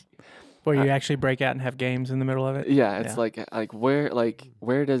 like Yeah. Where you actually break out and have games in the middle of it. yeah, it's Yeah. like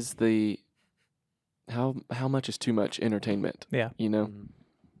where does the how much is too much entertainment? Yeah. You know, Mhm.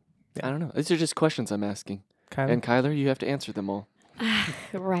 Yeah. I don't know. These are just questions I'm asking. Kyler? And Kyler, you have to answer them all.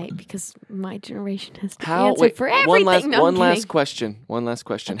 Right, because my generation has to How? answer Wait, for everything. one last No, I'm one last kidding. question. One last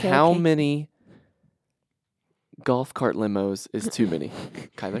question. Okay, How okay. many golf cart limos is too many,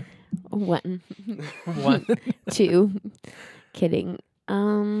 Kyler? 1, One. 2. Kidding.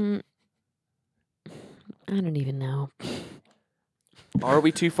 I don't even know. Are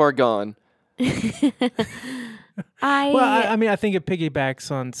we too far gone? I mean, I think it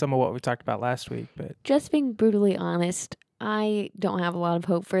piggybacks on some of what we talked about last week, but Just being brutally honest, I don't have a lot of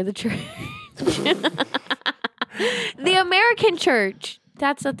hope for the church. The American church.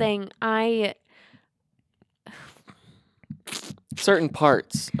 That's the thing. Certain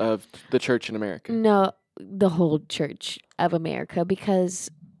parts of the church in America. No, the whole church of America, because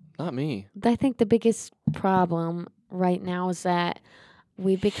Not me. I think the biggest problem right now is that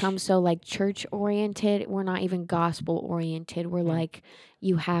we've become so like church oriented. We're not even gospel oriented. We're like,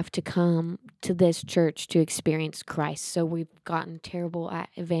 you have to come to this church to experience Christ. So we've gotten terrible at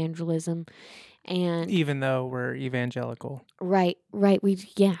evangelism. And even though we're evangelical, right. When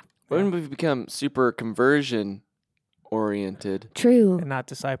we've become super conversion oriented, True. and not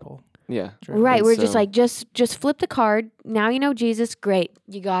disciple. yeah. True. Right, And we're just so- like just flip the card. Now you know Jesus. Great,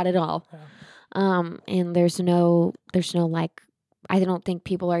 you got it all. And there's no like, I don't think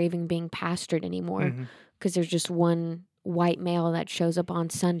people are even being pastored anymore Mhm. because there's just one white male that shows up on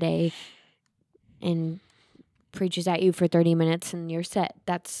Sunday and preaches at you for 30 minutes and you're set.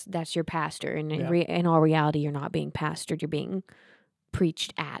 That's your pastor. And Yeah. in all reality, you're not being pastored. You're being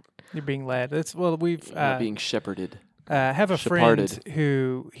preached at. You're being led. We've Not being shepherded. have a shepherded. friend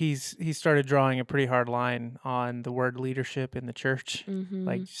who he started drawing a pretty hard line on the word leadership in the church. Mm-hmm.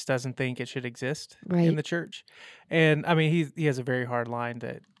 Like, just doesn't think it should exist Right. in the church. And I mean, he has a very hard line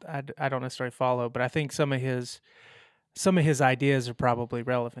that I don't necessarily follow, but I think some of his ideas are probably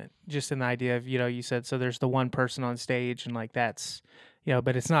relevant. Just in the idea of, you said, so there's the one person on stage and like that's,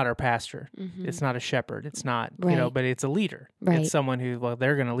 but it's not our pastor. Mm-hmm. It's not a shepherd. It's not, Right. but it's a leader. Right. It's someone who, well,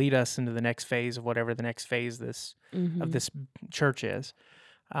 they're going to lead us into the next phase of whatever the next phase Mm-hmm. of this church is.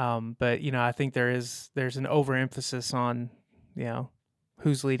 But I think there's an overemphasis on,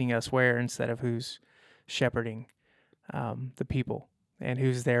 who's leading us where instead of who's shepherding the people and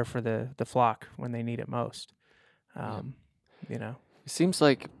who's there for the flock when they need it most. It seems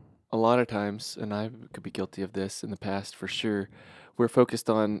like a lot of times, and I could be guilty of this in the past for sure, we're focused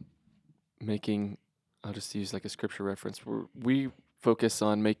on making, I'll just use like a scripture reference, we focus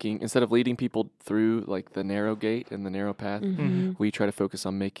on making, instead of leading people through like the narrow gate and the narrow path, Mm-hmm. we try to focus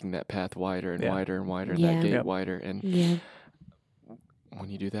on making that path wider and Yeah. wider and wider and Yeah. that gate Yep. wider. And Yeah. when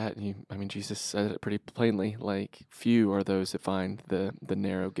you do that, Jesus said it pretty plainly, like few are those that find the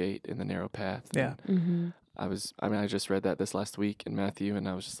narrow gate and the narrow path. Yeah. And Mm-hmm. I just read that this last week in Matthew, and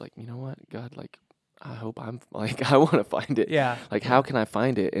I was just like, you know what, God, like, I hope I'm like, I want to find it. Yeah. Like, how can I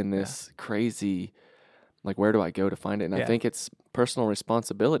find it in this crazy, like, where do I go to find it? And I Yeah. think it's personal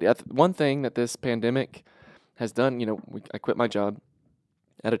responsibility. One thing that this pandemic has done, I quit my job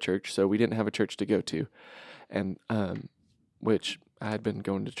at a church, so we didn't have a church to go to, and which I had been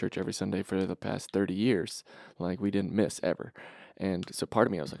going to church every Sunday for the past 30 years. Like, we didn't miss ever. And so part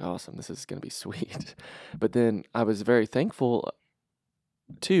of me, I was like, awesome, this is going to be sweet. But then I was very thankful,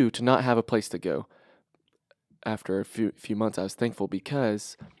 too, to not have a place to go. After a few months, I was thankful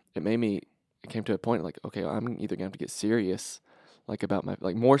because it came to a point like, okay, I'm either going to have to get serious, like about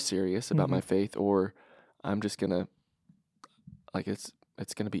more serious about Mhm. my faith, or I'm just going to, like, it's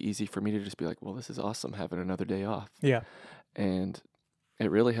going to be easy for me to just be like, well, this is awesome having another day off. Yeah. And it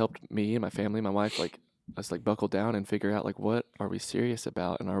really helped me and my family, my wife, like, us like buckle down and figure out like what are we serious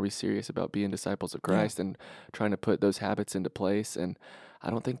about, and are we serious about being disciples of Christ and trying to put those habits into place. And I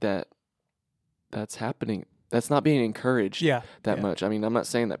don't think that's happening. That's not being encouraged Yeah. that Yeah. much. I mean, I'm not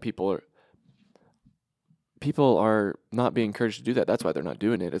saying that people are not being encouraged to do that. That's why they're not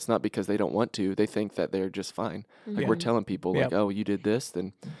doing it. It's not because they don't want to. They think that they're just fine. Like, we're telling people like, Yep. oh, you did this,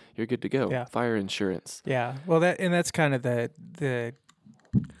 then you're good to go. Yeah. Fire insurance. Yeah. Well, that's kind of the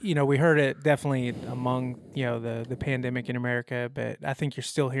we heard it definitely among, the pandemic in America, but I think you're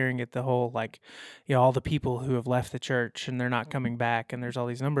still hearing it the whole, like, all the people who have left the church and they're not coming back and there's all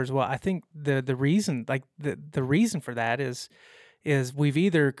these numbers. Well, I think the reason, like the reason for that is we've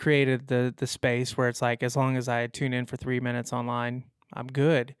either created the space where it's like, as long as I tune in for 3 minutes online, I'm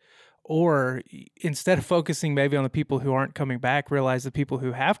good. Or instead of focusing maybe on the people who aren't coming back, realize the people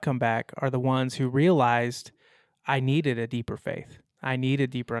who have come back are the ones who realized I needed a deeper faith. I need a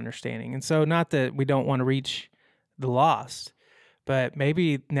deeper understanding. And so not that we don't want to reach the lost, but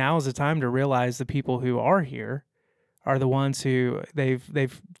maybe now is the time to realize the people who are here are the ones who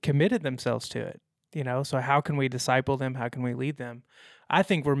they've committed themselves to it. So how can we disciple them? How can we lead them? I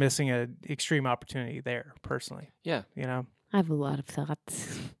think we're missing an extreme opportunity there, personally. Yeah. I have a lot of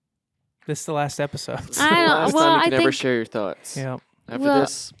thoughts. This is the last episode. I don't- Last well, time you I can never think- share your thoughts. Yeah. After Well-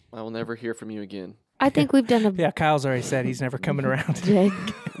 this, I will never hear from you again. I think we've done a Yeah, Kyle's already said he's never coming around.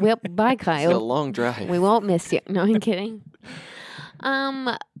 well, bye, It's got a Kyle. long drive. We won't miss you. No, I'm kidding.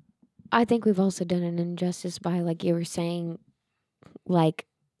 I think we've also done an injustice by, like you were saying, like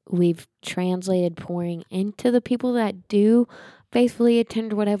we've translated pouring into the people that do faithfully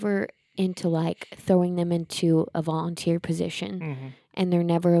attend or whatever into like throwing them into a volunteer position. Mm-hmm. And they're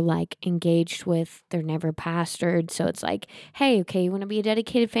never like engaged with, they're never pastored. So it's like, hey, okay, you want to be a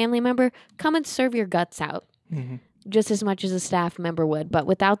dedicated family member? Come and serve your guts out Mm-hmm. just as much as a staff member would, but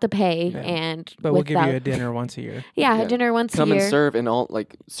without the pay Yeah. and But we'll without, give you a dinner once a year. yeah, Yeah. a dinner once Come a year. and serve, and all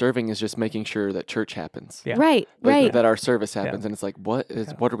like serving is just making sure that church happens. Yeah. Right, Like, right, That our service happens, and it's like, what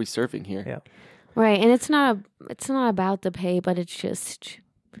are we serving here? Yeah. right. And it's not about the pay, but it's just,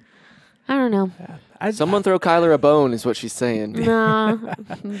 I don't know. Someone throw Kyler a bone is what she's saying. Nah,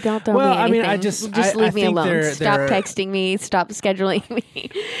 don't throw Well, me I mean, anything. I just- leave I me think alone. Stop there- texting me. Stop scheduling me.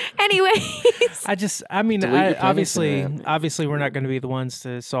 Anyways, Delete your obviously, Instagram. we're not going to be the ones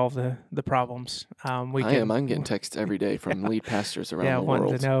to solve the problems. I'm getting texts every day from lead pastors around the wanting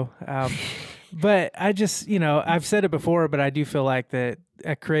world. to know. But I just, I've said it before, but I do feel like that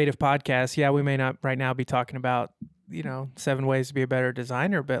a creative podcast, we may not right now be talking about, 7 ways to be a better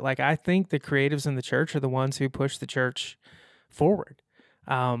designer, but like I think the creatives in the church are the ones who push the church forward.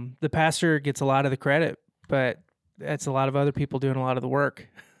 The pastor gets a lot of the credit, but that's a lot of other people doing a lot of the work.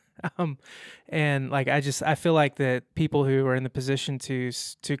 And like I feel like that people who are in the position to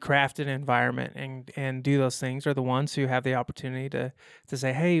craft an environment and do those things are the ones who have the opportunity to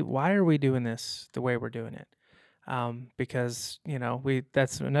say, hey, why are we doing this the way we're doing it? Because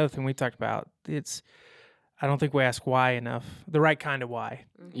that's another thing we talked about. I don't think we ask why enough, the right kind of why.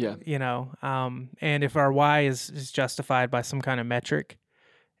 Yeah. And if our why is justified by some kind of metric,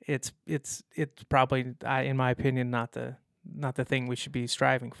 it's probably, in my opinion, not the thing we should be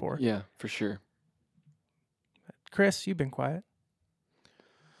striving for. Yeah, for sure. Chris, you've been quiet.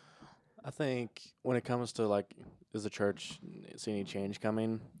 I think when it comes to like, does the church see any change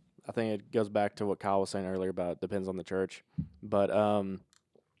coming? I think it goes back to what Kyle was saying earlier about it depends on the church. But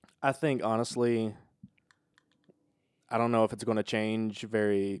I think honestly, I don't know if it's going to change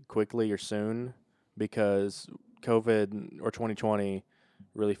very quickly or soon because COVID or 2020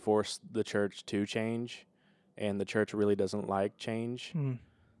 really forced the church to change, and the church really doesn't like change.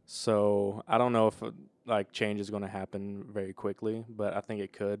 So I don't know if like change is going to happen very quickly, but I think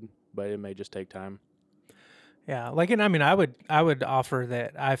it could, but it may just take time. Yeah, and I mean, I would offer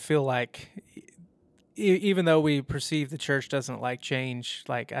that I feel like even though we perceive the church doesn't like change,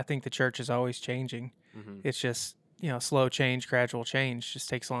 like I think the church is always changing. Mm-hmm. It's just slow change, gradual change. Just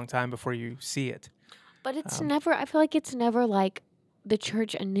takes a long time before you see it. but it's never. I feel like it's never like the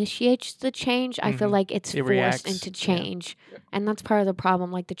church initiates the change. I feel Mhm. like it's It forced reacts. into Yeah. change, and that's part of the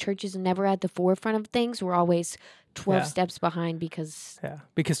problem. Like the church is never at the forefront of things. We're always 12 Yeah. steps behind because Yeah,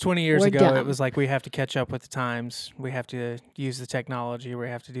 because 20 years We're ago it dumb. was like we have to catch up with the times. We have to use the technology. We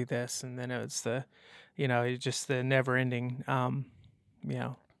have to do this, and then it's it's just the never ending.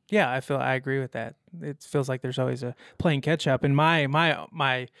 Yeah, I agree with that. It feels like there's always a playing catch up. And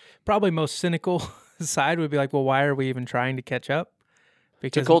my probably most cynical side would be like, well, why are we even trying to catch up?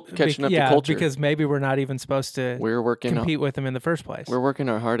 Because catching up to culture. because maybe we're not even supposed to We're working compete with them in the first place. We're working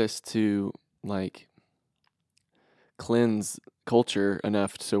our hardest to like cleanse culture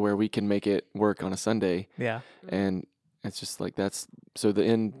enough so where we can make it work on a Sunday, Yeah, and it's just like that's so the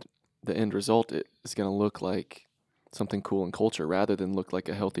end result is going to look like something cool in culture rather than look like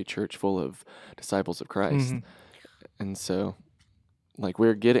a healthy church full of disciples of Christ. Mhm. And so like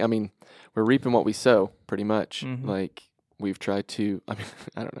we're reaping what we sow pretty much. Mhm. Like we've tried to, I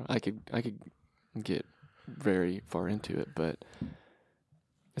don't know, I could get very far into it, but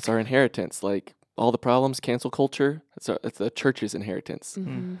it's our inheritance. Like all the problems, cancel culture. It's the church's inheritance.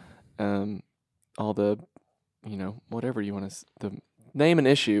 Mm-hmm. All the, whatever you want to, the name an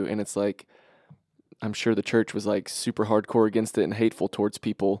issue, and it's like, I'm sure the church was like super hardcore against it and hateful towards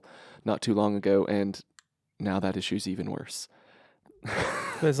people not too long ago, and now that issue's even worse.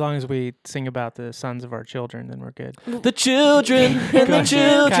 But as long as we sing about the sons of our children, then we're good. The children and the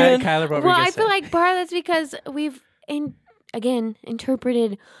children. Kyler, what were Well, you I gonna feel say? like part of that's because we've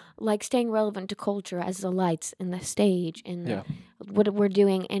interpreted like staying relevant to culture as the lights and the stage and Yeah. what we're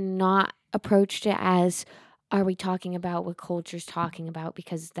doing, and not approached it as, are we talking about what culture's talking about?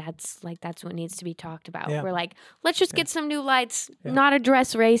 Because that's what needs to be talked about. Yeah. We're like, let's just get some new lights, Yeah. not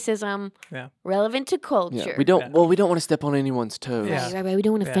address racism, Yeah. relevant to culture. Yeah, we don't. Yeah. Well, we don't want to step on anyone's toes. Yeah. Right. We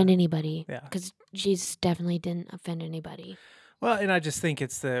don't want to Yeah. offend anybody. Yeah. Because Jesus definitely didn't offend anybody. Well, and I just think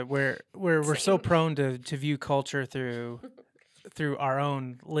it's we're so prone to view culture through our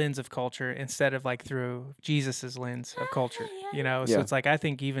own lens of culture instead of like through Jesus's lens of culture. You know, so Yeah. it's like I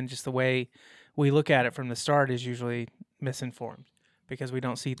think even just the way we look at it from the start is usually misinformed because we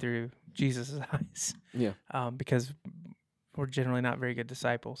don't see through Jesus's eyes. Yeah. Because we're generally not very good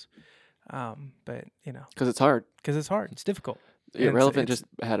disciples. But Because it's hard. because it's hard, it's difficult. Yeah, And Relevant it's-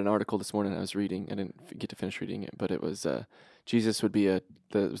 just had an article this morning I was reading. I didn't get to finish reading it, but it was Jesus would be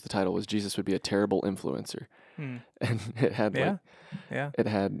the title was Jesus would be a terrible influencer, and it had Yeah. like Yeah. it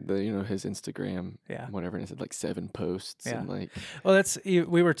had the his Instagram Yeah. whatever, and it said like 7 posts Yeah. and like Well,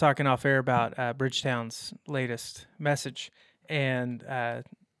 we were talking off air about Bridgetown's latest message, and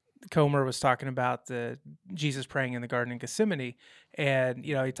Comer was talking about the Jesus praying in the Garden of Gethsemane, and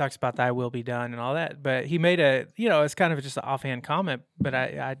he talks about "Thy will be done" and all that. But he made it's kind of just an offhand comment, but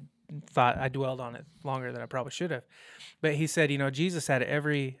I thought I dwelled on it longer than I probably should have. But he said, Jesus had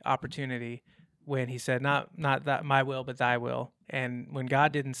every opportunity when he said, "Not that my will, but Thy will," and when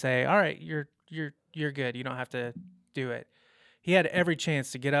God didn't say, "All right, you're good, you don't have to do it," he had every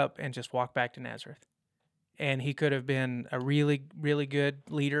chance to get up and just walk back to Nazareth. And he could have been a really, really good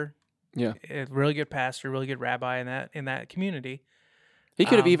leader, yeah. a really good pastor, really good rabbi in that community. He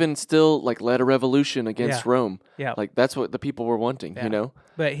could have Um, even still like led a revolution against Yeah. Rome. Yeah. Like that's what the people were wanting, Yeah.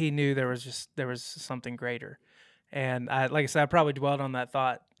 But he knew there was something greater. And like I said, I probably dwelled on that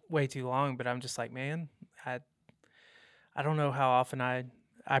thought way too long, but I'm just like, man, I don't know how often I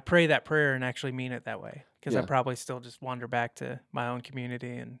pray that prayer and actually mean it that way, because I Yeah. probably still just wander back to my own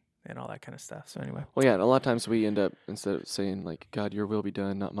community and all that kind of stuff. So anyway. Well, yeah, and a lot of times we end up, instead of saying like, God, your will be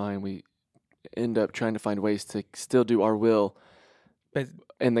done, not mine, we end up trying to find ways to still do our will But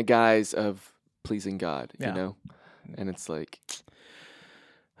in the guise of pleasing God, Yeah. And it's like,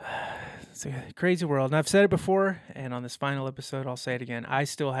 it's a crazy world. And I've said it before, and on this final episode, I'll say it again. I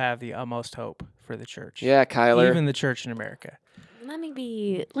still have the utmost hope for the church. yeah, Kyler. Even the church in America. Let me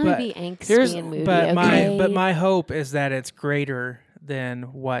be But angsty and moody. But okay? my hope is that it's greater than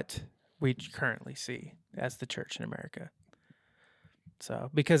what we currently see as the church in America. So,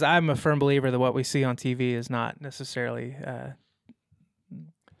 because I'm a firm believer that what we see on TV is not necessarily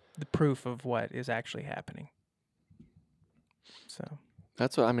the proof of what is actually happening. So,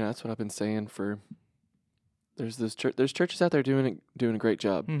 That's what I've been saying for. There's there's churches out there doing a great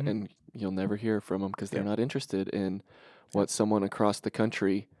job, Mhm. and you'll never hear from them because they're Yep. not interested in what someone across the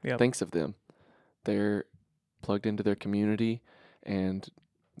country Yep. thinks of them. They're plugged into their community, and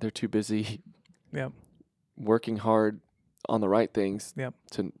they're too busy Yep. working hard on the right things Yep.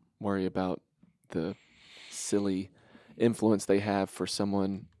 to worry about the silly influence they have for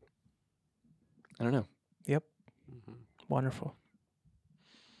someone. I don't know. wonderful.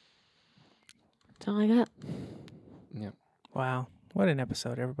 That's all I got. Wow. What an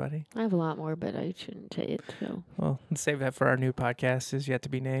episode, everybody. I have a lot more, but I shouldn't say it. So Well, let's save that for our new podcast, is yet to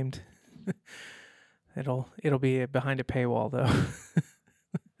be named. It'll be behind a paywall, though.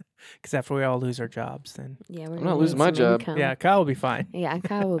 Because after we all lose our jobs, then yeah, we're I'm gonna not losing need my some job. income. yeah, Kyle will be fine. Yeah,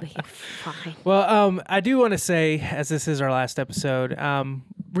 Kyle will be fine. Well, I do want to say, as this is our last episode,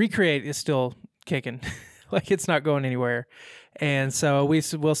 Recreate is still kicking. Like, it's not going anywhere. And so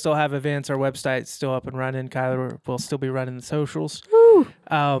we'll still have events. Our website's still up and running. Kyler will still be running the socials. Woo!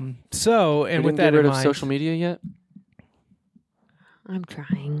 So, and We with didn't that get rid in of mind, social media yet. I'm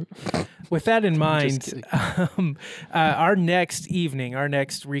trying. with that in mind, kidding. our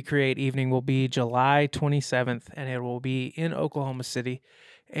next Recreate evening will be July 27th, and it will be in Oklahoma City.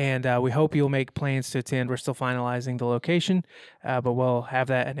 And we hope you'll make plans to attend. We're still finalizing the location, but we'll have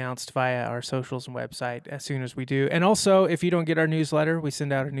that announced via our socials and website as soon as we do. And also, if you don't get our newsletter, we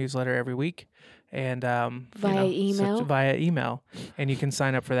send out a newsletter every week. And Via email? via email, and you can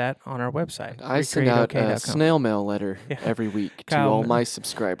sign up for that on our website. I send out a recreateok.com. snail mail letter Yeah. every week to Kyle- all my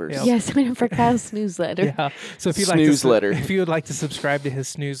subscribers. Yep. Yes, Sign up for Kyle's newsletter. Yeah. So if you'd Snoozeletter. if you would like to subscribe to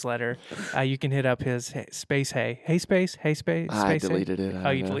his newsletter, you can hit up his Space Hey Space I Hey. deleted it. I Oh,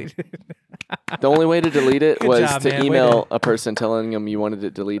 don't you know. deleted it. The only way to delete it Good was job, to man. Way email to- a person telling them you wanted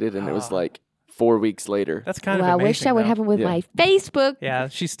it deleted, and it was Oh. like 4 weeks later. That's kind Well, I of amazing. wish that would though. happen with Yeah. my Facebook. Yeah,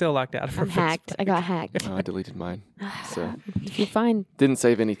 she's still locked out of her I'm hacked. Facebook. I got hacked. Oh, I deleted mine. So If you find didn't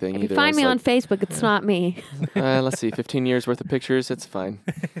save anything if either. you I find was me on like, Facebook, it's not me. let's see, 15 years worth of pictures. It's fine.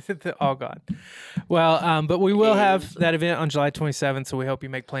 They're all gone. Well, but we will have that event on July 27th, so we hope you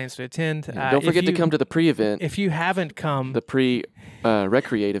make plans to attend. Don't forget to come to the pre-event, If you haven't come, the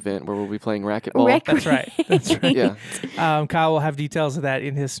pre-recreate event where we'll be playing racquetball. that's right. That's right. Yeah, Kyle will have details of that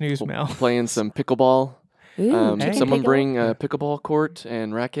in his snooze mail. playing some pickleball. Ooh, Hey. chicken Someone pickle. bring a pickleball court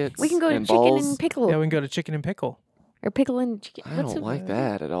and rackets. We can go to and chicken balls. and pickle Yeah, we can go to Chicken and Pickle. or pickle and chicken. I don't like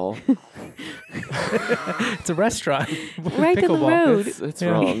that at all. It's a restaurant. with Right to the pickleball. road. It's Yeah.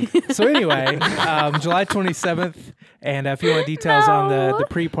 wrong. So anyway, July 27th, and if you want details on the No.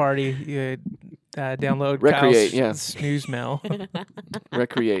 pre-party, you download Recreate, Kyle's yeah. snooze mail.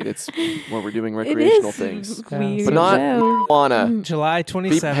 Recreate. It's where we're doing It recreational is things. weird. But not Wow. marijuana. July Beep,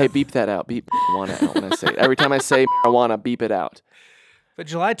 27th. hey, beep that out. Beep marijuana out when I say it. Every time I say marijuana, beep it out. But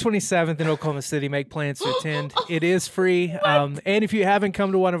July 27th in Oklahoma City, make plans to attend. It is free. And if you haven't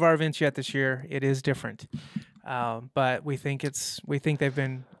come to one of our events yet this year, it is different. But we think they've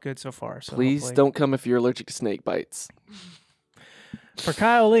been good so far. So Please hopefully- don't come if you're allergic to snake bites. For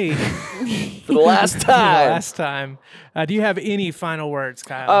Kyle Lee, For the last for the time. last time, do you have any final words,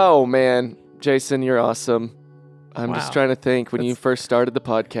 Kyle? Oh, man. Jason, you're awesome. I'm Wow. just trying to think when you That's- first started the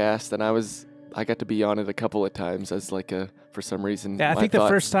podcast, and I got to be on it a couple of times as like for some reason. Yeah, I my think the thoughts-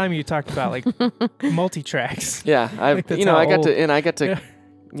 first time you talked about like multi-tracks. Yeah, think that's how I got old- to, and I got to,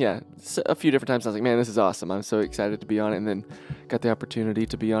 Yeah. a few different times. I was like, man, this is awesome. I'm so excited to be on it, and then got the opportunity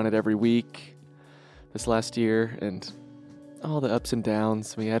to be on it every week this last year, and all the ups and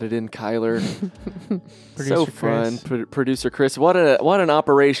downs. We added in Kyler, so Producer fun. Chris. Producer Chris, what an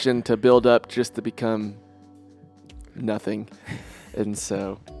operation to build up just to become nothing, and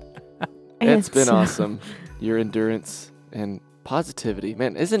so it's been awesome. Your endurance and positivity,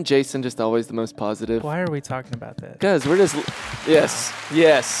 man. Isn't Jason just always the most positive? Why are we talking about that? Because we're just, yes.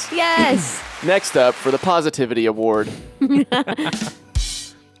 Yes. Next up for the Positivity Award.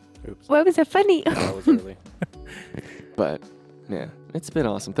 Oops. What was it funny? That was early. But, yeah, it's been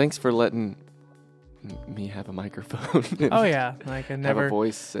awesome. Thanks for letting me have a microphone. and Oh yeah, like I have never a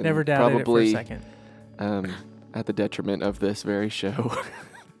voice. And never doubted it for a probably, second. at the detriment of this very show.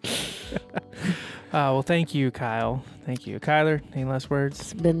 Well, thank you, Kyle. Thank you, Kyler. Any last words?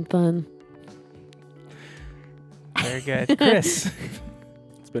 It's been fun. Very good, Chris.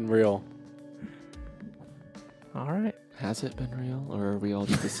 It's been real. All right, Has it been real, or are we all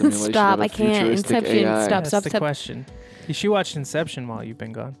just a simulation Stop, of a I can't. futuristic Inception, AI? stop. that's the question. She watched Inception while you've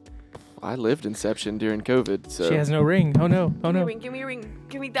been gone. I lived Inception during COVID, so She has no ring. Oh no! Oh Give me a no! ring, give me a ring.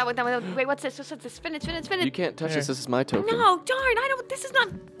 Give me that one, that one. Wait, what's this? What's this? Spin it, spin it, spin you it. can't touch Here. this. This is my token. No, darn, I don't, this is not.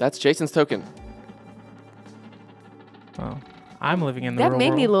 That's Jason's token. Oh, I'm living in the That real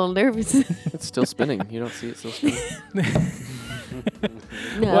made me a world. little nervous. It's still spinning. You don't see it still spinning.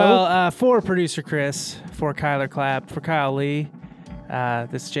 No. Well, for producer Chris, for Kyler Clapp, for Kyle Lee,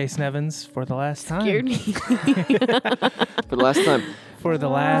 this is Jason Evans for the last time. scared me. For the last time. For the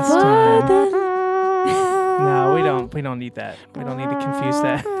last time. No, we don't need that. We don't need to confuse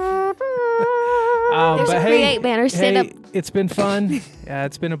that. There's but a hey, create banner. Stand hey, up. it's been fun.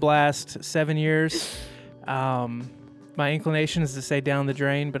 It's been a blast. 7 years. My inclination is to say down the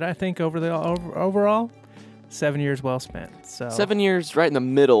drain, but I think overall, 7 years well spent. So 7 years right in the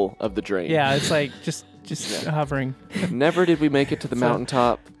middle of the drain. Yeah, it's like just hovering. Never did we make it to the So-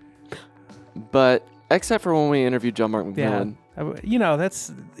 mountaintop, but except for when we interviewed John Mark McMillan.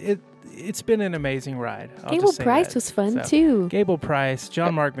 That's it. It's been an amazing ride. I'll Gable just say Price that. was fun So, too. Gable Price,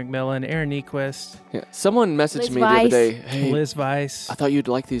 John Mark McMillan, Aaron Nyquist, Yeah. Someone messaged Liz me the other Weiss. day, hey, Liz Weiss. I thought you'd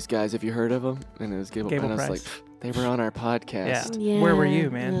like these guys. Have you heard of them? And it was Gable, Gable and I was Price. like, they were on our podcast. Yeah. Where were you,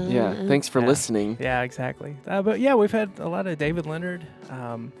 man? Yeah, thanks for Yeah. listening. Yeah, exactly. But yeah, we've had a lot of David Leonard,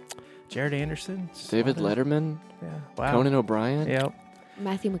 Jared Anderson, David a lot of- Letterman, Yeah. Wow. Conan O'Brien, Yep.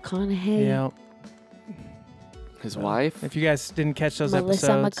 Matthew McConaughey. Yep. his So, wife. If you guys didn't catch those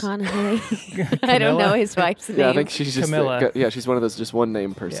Melissa episodes, McConaughey. I don't know Camilla? his wife's name. Yeah, I think she's just Camilla. she's one of those just one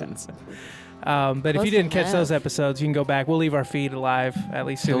name persons. But if Close you didn't catch enough. those episodes, you can go back. We'll leave our feed alive at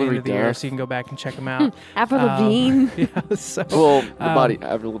least through the Hillary end of the year, Duff. so you can go back and check them out. Avril Um, Lavigne. Yeah. So, Well, the Um,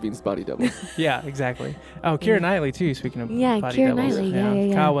 Avril Lavigne's body double. yeah, exactly. Oh, Keira Knightley too. Speaking of Yeah, body Keira doubles. Knightley,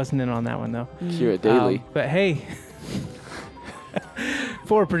 yeah. Kyle wasn't in on that one though. Keira Daly. But hey,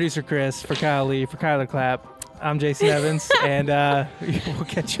 For producer Chris, for Kyle Lee, for Kyler Clapp, I'm Jason Evans, and we'll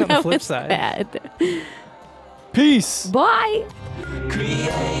catch you on the That flip was side. bad. Peace. Bye.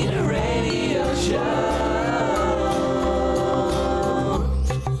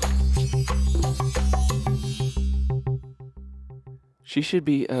 She should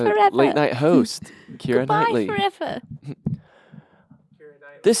be a Forever. late night host, Keira Bye Knightley. forever.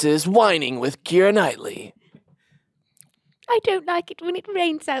 This is Whining with Keira Knightley. I don't like it when it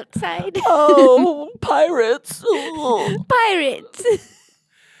rains outside. Oh, pirates. Pirates.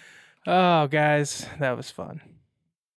 Oh, guys, that was fun.